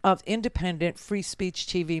experiment of independent free speech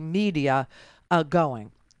TV media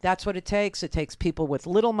going. That's what it takes. It takes people with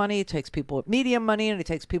little money, it takes people with medium money, and it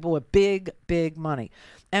takes people with big money.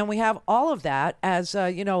 And we have all of that as,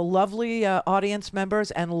 lovely audience members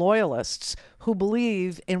and loyalists who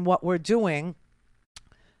believe in what we're doing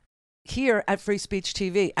here at Free Speech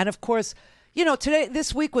TV. And of course,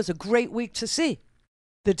 this week was a great week to see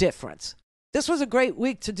the difference. This was a great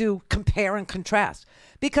week to do compare and contrast,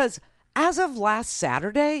 because as of last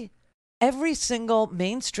Saturday, every single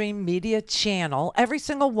mainstream media channel, every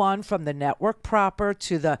single one from the network proper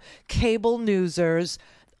to the cable newsers,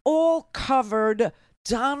 all covered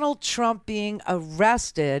Donald Trump being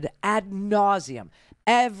arrested ad nauseum.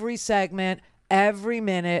 Every segment, every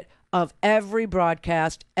minute of every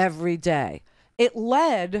broadcast, every day. It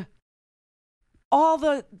led all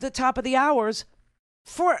the top of the hours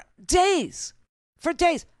for days.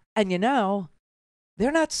 And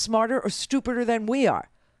they're not smarter or stupider than we are.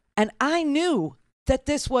 And I knew that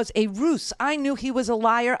this was a ruse. I knew he was a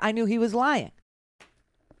liar. I knew he was lying.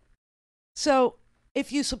 So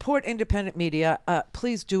if you support independent media,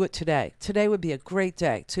 please do it today. Today would be a great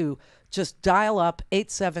day to just dial up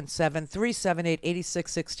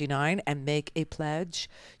 877-378-8669 and make a pledge.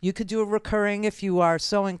 You could do a recurring if you are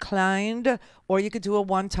so inclined, or you could do a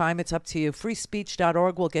one-time. It's up to you.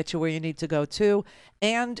 Freespeech.org will get you where you need to go to.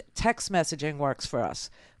 And text messaging works for us.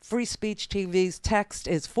 Free Speech TV's text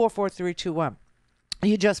is 44321.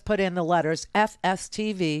 You just put in the letters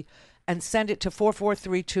FSTV and send it to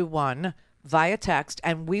 44321. via text,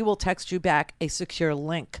 and we will text you back a secure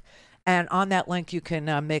link. And on that link, you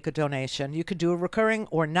can make a donation. You can do a recurring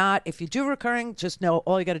or not. If you do recurring, just know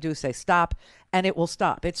all you got to do is say stop, and it will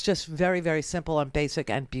stop. It's just very, very simple and basic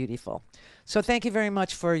and beautiful. So thank you very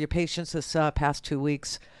much for your patience this past 2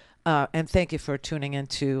 weeks. And thank you for tuning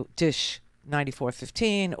into Dish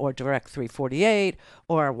 9415 or Direct 348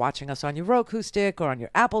 or watching us on your Roku stick or on your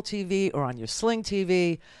Apple TV or on your Sling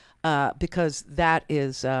TV, because that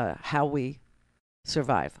is how we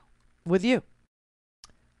survive with you.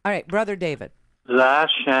 All right, Brother David.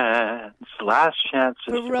 Last chance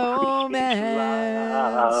for romance.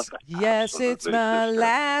 Yes, it's my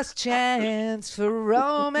last chance for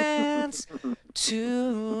romance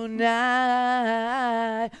tonight.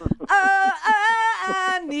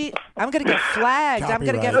 I'm going to get flagged. I'm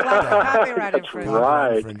going to get flagged for copyright infringement.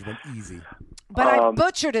 Right. Easy. But I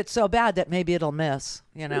butchered it so bad that maybe it'll miss,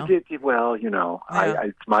 Well,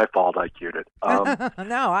 it's my fault I cued it.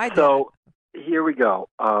 No, I did. So here we go.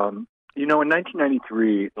 In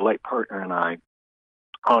 1993, the late partner and I,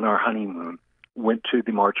 on our honeymoon, went to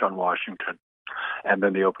the March on Washington and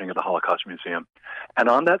then the opening of the Holocaust Museum. And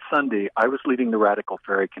on that Sunday, I was leading the Radical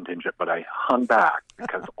Ferry contingent, but I hung back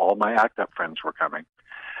because all my ACT UP friends were coming.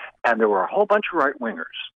 And there were a whole bunch of right-wingers.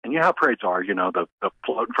 And you know how parades are, the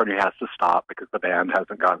float in front of you has to stop because the band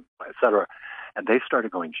hasn't gone, et cetera. And they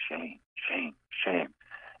started going, shame, shame, shame.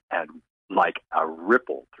 And like a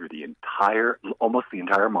ripple through almost the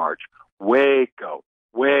entire march, Waco,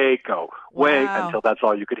 Waco, Waco, until that's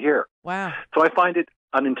all you could hear. Wow. So I find it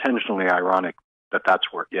unintentionally ironic that that's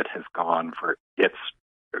where it has gone for its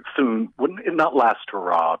soon, not last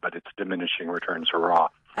hurrah, but its diminishing returns hurrah.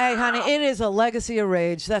 Hey, honey, it is a legacy of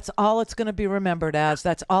rage. That's all it's going to be remembered as.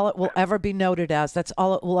 That's all it will ever be noted as. That's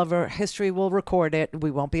all it will ever, history will record it.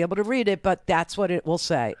 We won't be able to read it, but that's what it will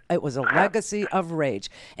say. It was a legacy of rage,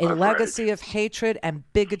 a legacy of hatred and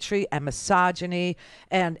bigotry and misogyny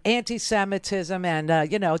and anti-Semitism and,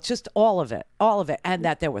 just all of it, And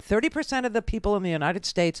that there were 30% of the people in the United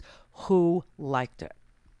States who liked it.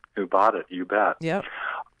 Who bought it, you bet. Yep.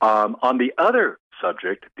 On the other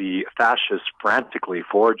subject, the fascists frantically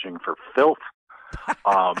foraging for filth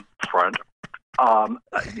front.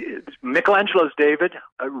 Michelangelo's David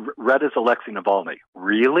read as Alexei Navalny.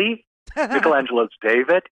 Really? Michelangelo's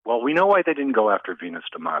David? Well, we know why they didn't go after Venus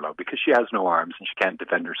de Milo, because she has no arms and she can't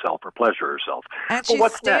defend herself or pleasure herself. And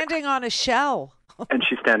she's standing on a shell. And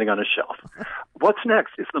she's standing on a shelf. What's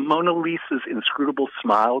next? Is the Mona Lisa's inscrutable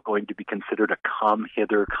smile going to be considered a come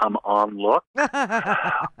hither, come on look?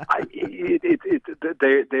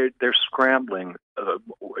 They're scrambling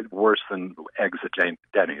worse than eggs at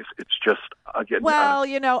Denny's. It's just F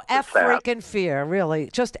freaking fear,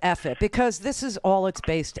 really. Just F it, because this is all it's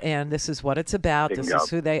based in. This is what it's about. Bingo. This is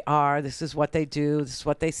who they are. This is what they do. This is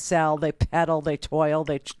what they sell. They peddle. They toil.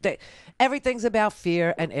 They everything's about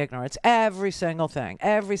fear and ignorance. Every single thing.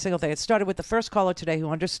 Every single thing. It started with the first caller today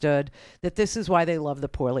who understood that this is why they love the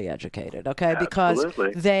poorly educated, okay? Absolutely.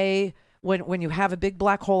 Because they, when you have a big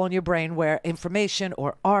black hole in your brain where information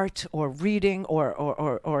or art or reading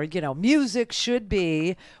or music should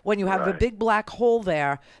be, when you have a big black hole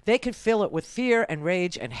there, they can fill it with fear and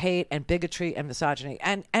rage and hate and bigotry and misogyny.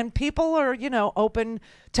 And people are, open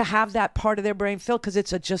to have that part of their brain filled because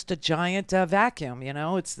it's just a giant vacuum,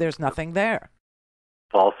 there's nothing there.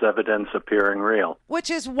 False evidence appearing real. Which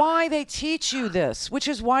is why they teach you this, which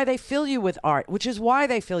is why they fill you with art, which is why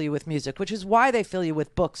they fill you with music, which is why they fill you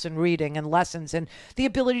with books and reading and lessons and the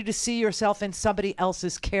ability to see yourself in somebody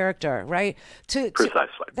else's character, right?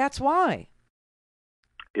 Precisely. That's why.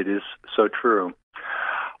 It is so true.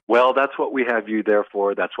 Well, that's what we have you there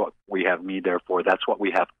for. That's what we have me there for. That's what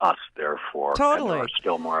we have us there for. Totally. And there are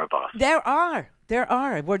still more of us. There are.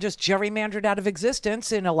 We're just gerrymandered out of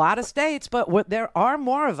existence in a lot of states, but there are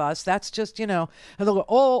more of us. That's just, and they'll go,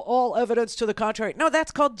 all evidence to the contrary. No,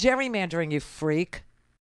 that's called gerrymandering, you freak.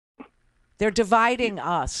 They're dividing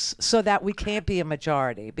us so that we can't be a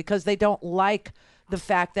majority because they don't like the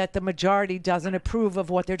fact that the majority doesn't approve of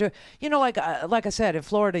what they're doing. Like I said, in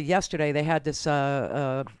Florida yesterday, they had this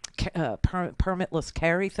permitless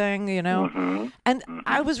carry thing, Mm-hmm. And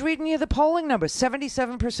I was reading you the polling numbers.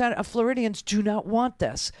 77% of Floridians do not want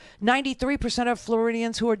this. 93% of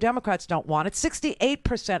Floridians who are Democrats don't want it.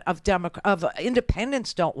 68% of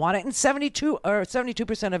independents don't want it, and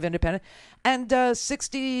 72% of independents, and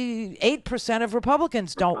 68% of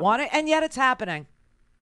Republicans don't want it, and yet it's happening.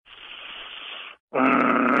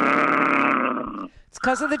 It's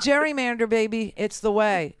because of the gerrymander, baby. It's the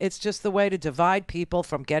way. It's just the way to divide people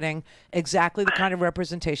from getting exactly the kind of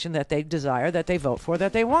representation that they desire, that they vote for,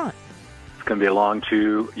 that they want. It's going to be a long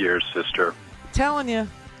 2 years, sister. Telling you.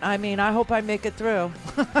 I mean, I hope I make it through.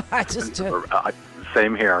 I just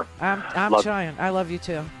Same here. I'm trying. I love you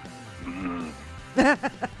too. Mm.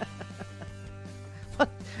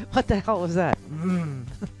 What the hell was that? Mm.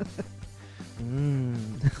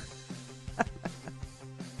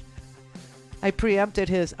 I preempted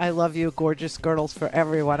his "I love you, gorgeous girdles for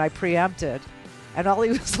everyone." I preempted, and all he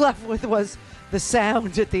was left with was the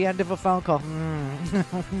sound at the end of a phone call.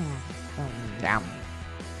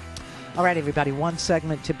 All right, everybody. One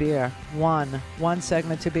segment to beer. One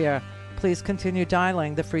segment to beer. Please continue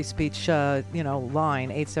dialing the free speech, line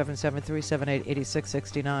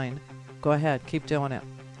 877-378-8669. Go ahead, keep doing it,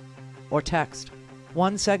 or text.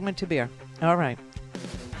 One segment to beer. All right.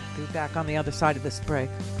 Be back on the other side of this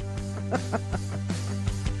break.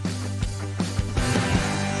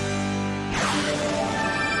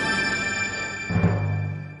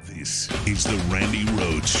 This is the Randi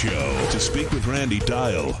Rhodes Show. To speak with Randi,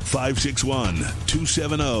 dial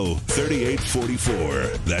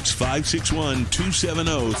 561-270-3844. That's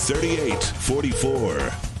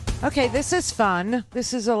 561-270-3844. Okay, this is fun.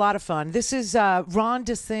 This is a lot of fun. This is Ron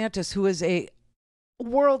DeSantis, who is a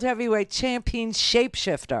world heavyweight champion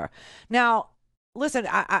shapeshifter. Now, listen,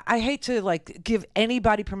 I hate to give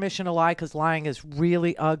anybody permission to lie, because lying is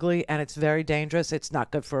really ugly and it's very dangerous. It's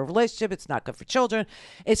not good for a relationship. It's not good for children.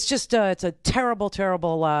 It's just it's a terrible,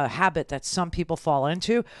 terrible habit that some people fall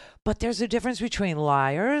into. But there's a difference between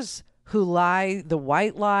liars who lie the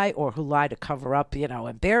white lie, or who lie to cover up,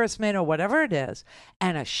 embarrassment or whatever it is,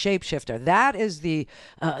 and a shapeshifter. That is the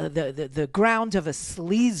ground of a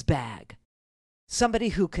sleazebag. Somebody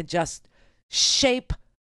who can just shift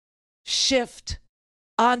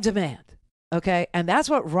on demand, okay? And that's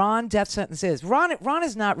what Ron Death Sentence is. Ron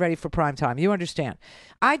is not ready for prime time. You understand.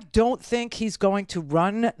 I don't think he's going to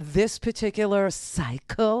run this particular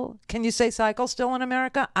cycle. Can you say cycle still in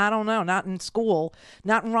America? I don't know. Not in school.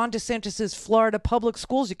 Not in Ron DeSantis' Florida public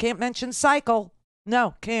schools. You can't mention cycle.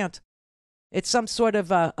 No, can't. It's some sort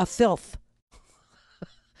of a filth.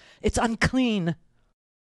 It's unclean.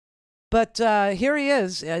 But here he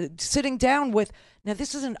is, sitting down with, now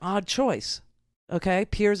this is an odd choice, okay?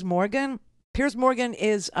 Piers Morgan. Piers Morgan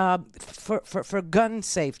is for gun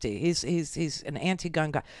safety. He's an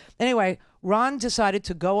anti-gun guy. Anyway, Ron decided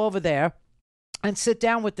to go over there and sit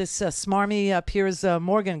down with this smarmy Piers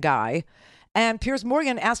Morgan guy. And Piers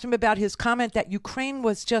Morgan asked him about his comment that Ukraine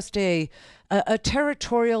was just a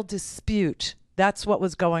territorial dispute. That's what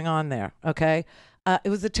was going on there, okay? It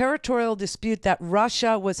was a territorial dispute that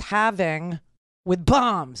Russia was having with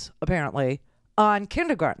bombs, apparently, on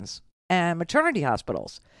kindergartens and maternity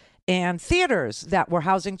hospitals and theaters that were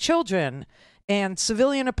housing children and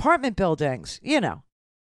civilian apartment buildings,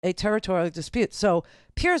 a territorial dispute. So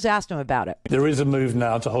Piers asked him about it. There is a move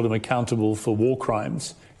now to hold him accountable for war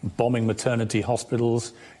crimes, bombing maternity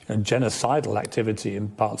hospitals, and genocidal activity in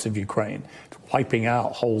parts of Ukraine, wiping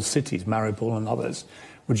out whole cities, Mariupol and others.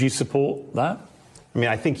 Would you support that? I mean,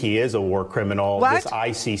 I think he is a war criminal. What? This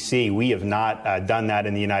ICC, we have not done that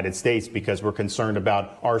in the United States because we're concerned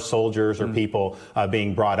about our soldiers or people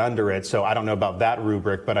being brought under it. So I don't know about that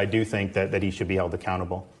rubric, but I do think that he should be held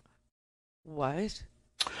accountable. What?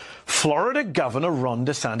 Florida Governor Ron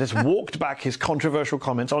DeSantis walked back his controversial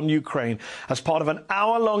comments on Ukraine as part of an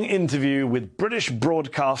hour-long interview with British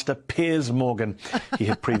broadcaster Piers Morgan. He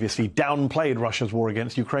had previously downplayed Russia's war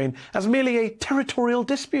against Ukraine as merely a territorial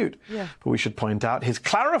dispute. Yeah. But we should point out his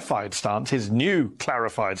new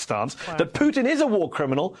clarified stance, that Putin is a war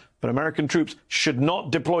criminal, but American troops should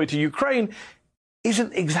not deploy to Ukraine,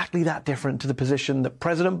 isn't exactly that different to the position that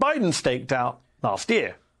President Biden staked out last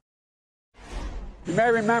year. You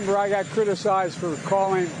may remember I got criticized for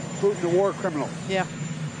calling Putin a war criminal. Yeah.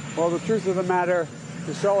 Well, the truth of the matter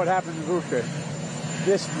is so what happened in Bucha.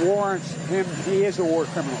 This warrants him. He is a war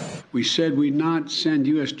criminal. We said we'd not send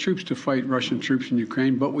U.S. troops to fight Russian troops in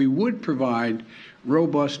Ukraine, but we would provide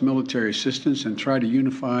robust military assistance and try to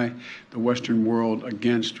unify the Western world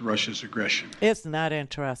against Russia's aggression. Isn't that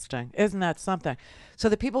interesting? Isn't that something? So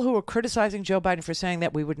the people who were criticizing Joe Biden for saying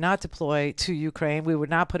that we would not deploy to Ukraine, we would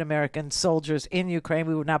not put American soldiers in Ukraine,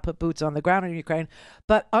 we would not put boots on the ground in Ukraine,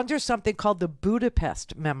 but under something called the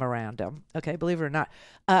Budapest Memorandum, okay, believe it or not,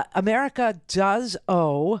 America does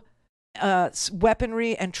owe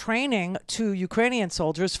weaponry and training to Ukrainian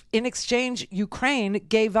soldiers. In exchange, Ukraine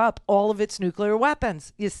gave up all of its nuclear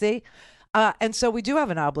weapons, you see? And so we do have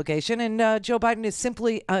an obligation, and Joe Biden is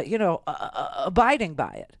simply, abiding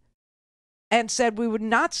by it. and said we would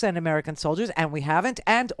not send American soldiers, and we haven't,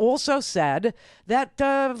 and also said that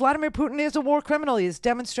Vladimir Putin is a war criminal. He has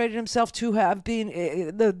demonstrated himself to have been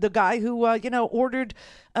the guy who, ordered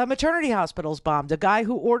maternity hospitals bombed, the guy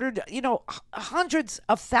who ordered, hundreds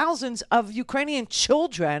of thousands of Ukrainian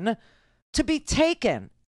children to be taken,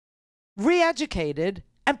 re-educated,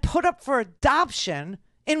 and put up for adoption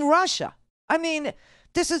in Russia. I mean,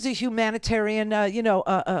 this is a humanitarian,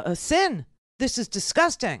 a sin. This is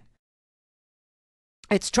disgusting.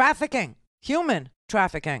 It's trafficking. Human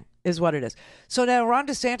trafficking is what it is. So now Ron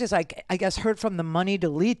DeSantis, I guess, heard from the moneyed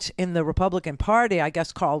elite in the Republican Party. I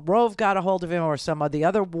guess Karl Rove got a hold of him or some of the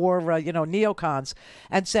other war, neocons,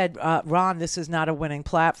 and said, Ron, this is not a winning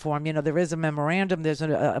platform. There is a memorandum. There's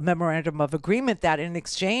a memorandum of agreement that in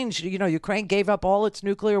exchange, Ukraine gave up all its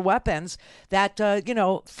nuclear weapons that,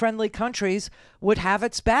 friendly countries would have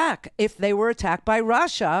its back if they were attacked by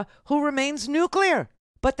Russia, who remains nuclear.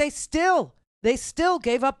 But they still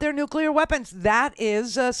gave up their nuclear weapons. That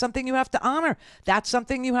is something you have to honor. That's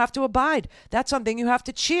something you have to abide. That's something you have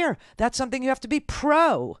to cheer. That's something you have to be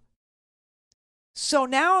pro. So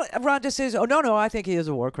now Ron says, oh, no, I think he is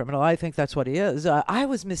a war criminal. I think that's what he is. I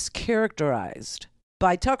was mischaracterized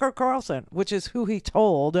by Tucker Carlson, which is who he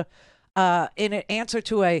told in an answer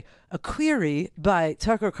to a query by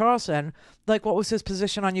Tucker Carlson, like what was his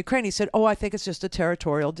position on Ukraine. He said, I think it's just a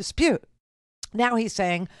territorial dispute. Now he's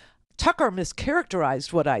saying, Tucker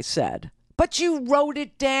mischaracterized what I said, but you wrote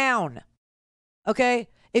it down. Okay?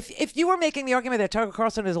 If you were making the argument that Tucker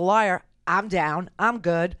Carlson is a liar, I'm down. I'm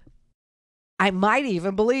good. I might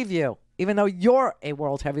even believe you, even though you're a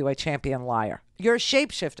world heavyweight champion liar. You're a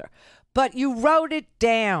shapeshifter. But you wrote it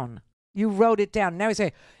down. You wrote it down. Now he's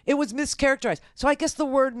saying it was mischaracterized. So I guess the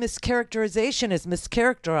word mischaracterization is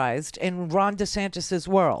mischaracterized in Ron DeSantis'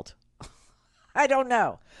 world. I don't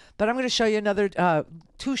know. But I'm going to show you another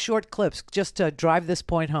 2 short clips just to drive this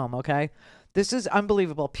point home, okay? This is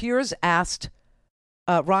unbelievable. Piers asked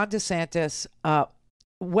Ron DeSantis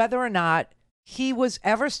whether or not he was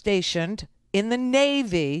ever stationed in the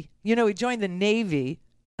Navy. He joined the Navy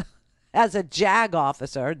as a JAG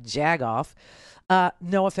officer. JAG-off.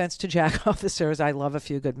 No offense to JAG officers. I love A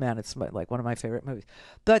Few Good Men. It's like one of my favorite movies.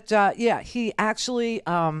 But, he actually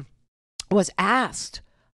was asked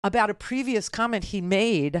about a previous comment he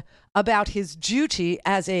made about his duty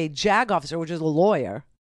as a JAG officer, which is a lawyer,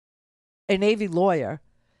 a Navy lawyer,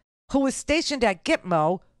 who was stationed at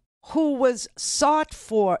Gitmo, who was sought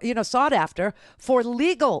after for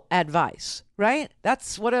legal advice, right?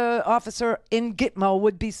 That's what an officer in Gitmo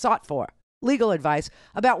would be sought for, legal advice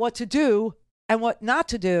about what to do and what not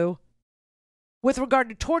to do with regard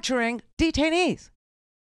to torturing detainees.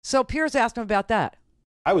 So Piers asked him about that.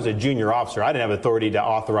 I was a junior officer. I didn't have authority to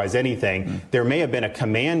authorize anything. There may have been a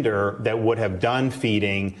commander that would have done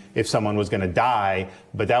feeding if someone was going to die,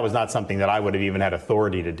 but that was not something that I would have even had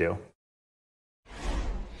authority to do.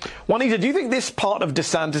 Juanita, do you think this part of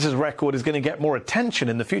DeSantis' record is going to get more attention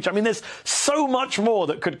in the future? I mean, there's so much more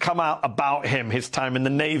that could come out about him, his time in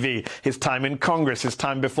the Navy, his time in Congress, his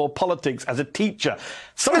time before politics as a teacher.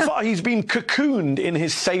 So far, he's been cocooned in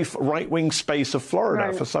his safe right-wing space of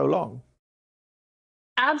Florida for so long.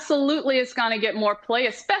 Absolutely, it's going to get more play,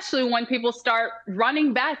 especially when people start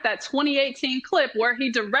running back that 2018 clip where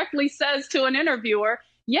he directly says to an interviewer,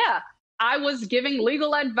 yeah, I was giving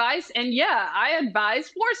legal advice, and yeah, I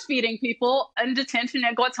advised force feeding people in detention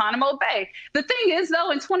at Guantanamo Bay. The thing is,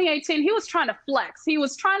 though, in 2018, he was trying to flex. He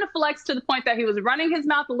was trying to flex to the point that he was running his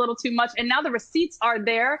mouth a little too much, and now the receipts are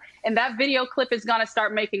there, and that video clip is going to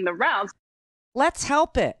start making the rounds. Let's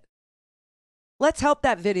help it. Let's help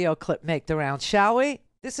that video clip make the rounds, shall we?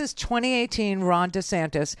 This is 2018 Ron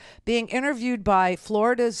DeSantis being interviewed by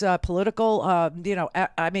Florida's political,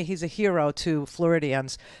 he's a hero to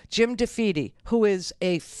Floridians, Jim DeFede, who is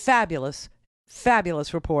a fabulous,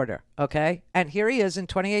 fabulous reporter, okay? And here he is in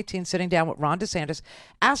 2018 sitting down with Ron DeSantis,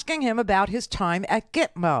 asking him about his time at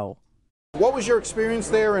Gitmo. What was your experience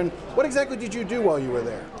there, and what exactly did you do while you were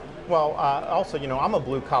there? Well, also, I'm a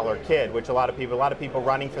blue-collar kid, which a lot of people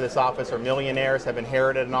running for this office are millionaires, have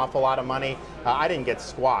inherited an awful lot of money. I didn't get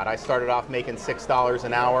squat. I started off making $6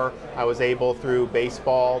 an hour. I was able, through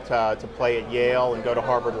baseball, to play at Yale and go to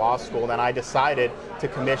Harvard Law School. And then I decided to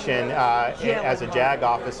commission as a JAG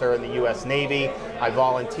officer in the U.S. Navy. I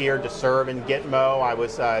volunteered to serve in Gitmo. I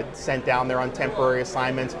was sent down there on temporary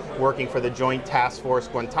assignments, working for the Joint Task Force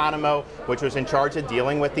Guantanamo, which was in charge of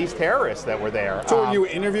dealing with these terrorists that were there. So were you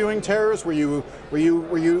interviewing terrorists? Were you a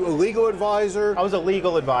legal advisor? I was a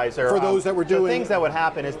legal advisor for those that were doing. So things that would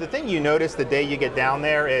happen is the thing you notice the day you get down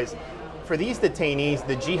there is, for these detainees,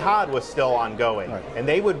 the jihad was still ongoing. And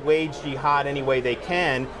they would wage jihad any way they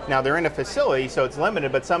can. Now, they're in a facility, so it's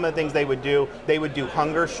limited, but some of the things they would do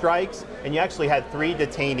hunger strikes. And you actually had 3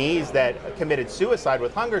 detainees that committed suicide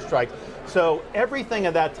with hunger strikes. So everything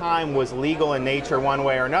at that time was legal in nature one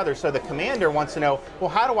way or another. So the commander wants to know, well,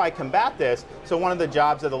 how do I combat this? So one of the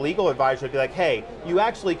jobs of the legal advisor would be like, hey, you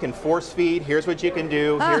actually can force feed. Here's what you can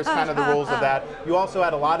do. Here's kind of the rules of that. You also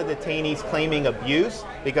had a lot of detainees claiming abuse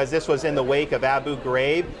because this was in the wake of Abu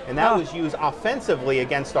Ghraib, and that was used offensively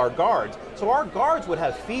against our guards. So our guards would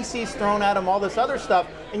have feces thrown at them, all this other stuff,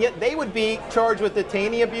 and yet they would be charged with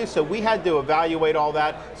detainee abuse, so we had to evaluate all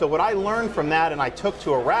that. So what I learned from that and I took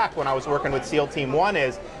to Iraq when I was working with SEAL Team 1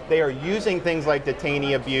 is they are using things like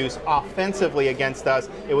detainee abuse offensively against us.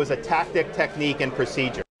 It was a tactic, technique, and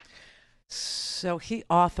procedure. So he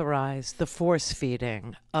authorized the force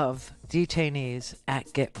feeding of detainees at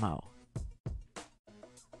Gitmo.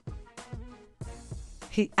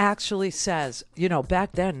 He actually says, you know,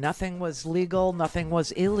 back then nothing was legal, nothing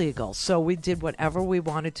was illegal. So we did whatever we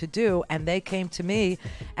wanted to do. And they came to me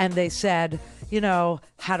and they said, you know,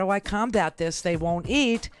 how do I combat this? They won't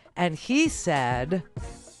eat. And he said,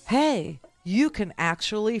 hey, you can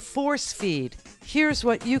actually force feed. Here's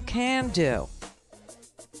what you can do.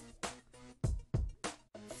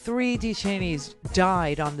 3 detainees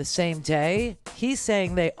died on the same day. He's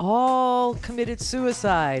saying they all committed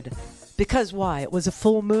suicide. Because why? It was a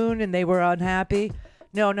full moon and they were unhappy?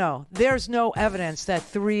 No. There's no evidence that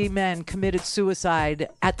 3 men committed suicide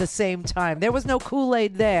at the same time. There was no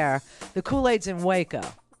Kool-Aid there. The Kool-Aid's in Waco.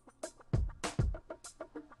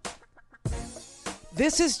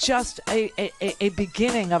 This is just a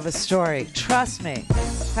beginning of a story. Trust me.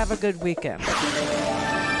 Have a good weekend.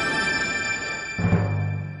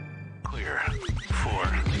 Clear for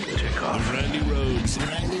takeoff. Randi Rhodes.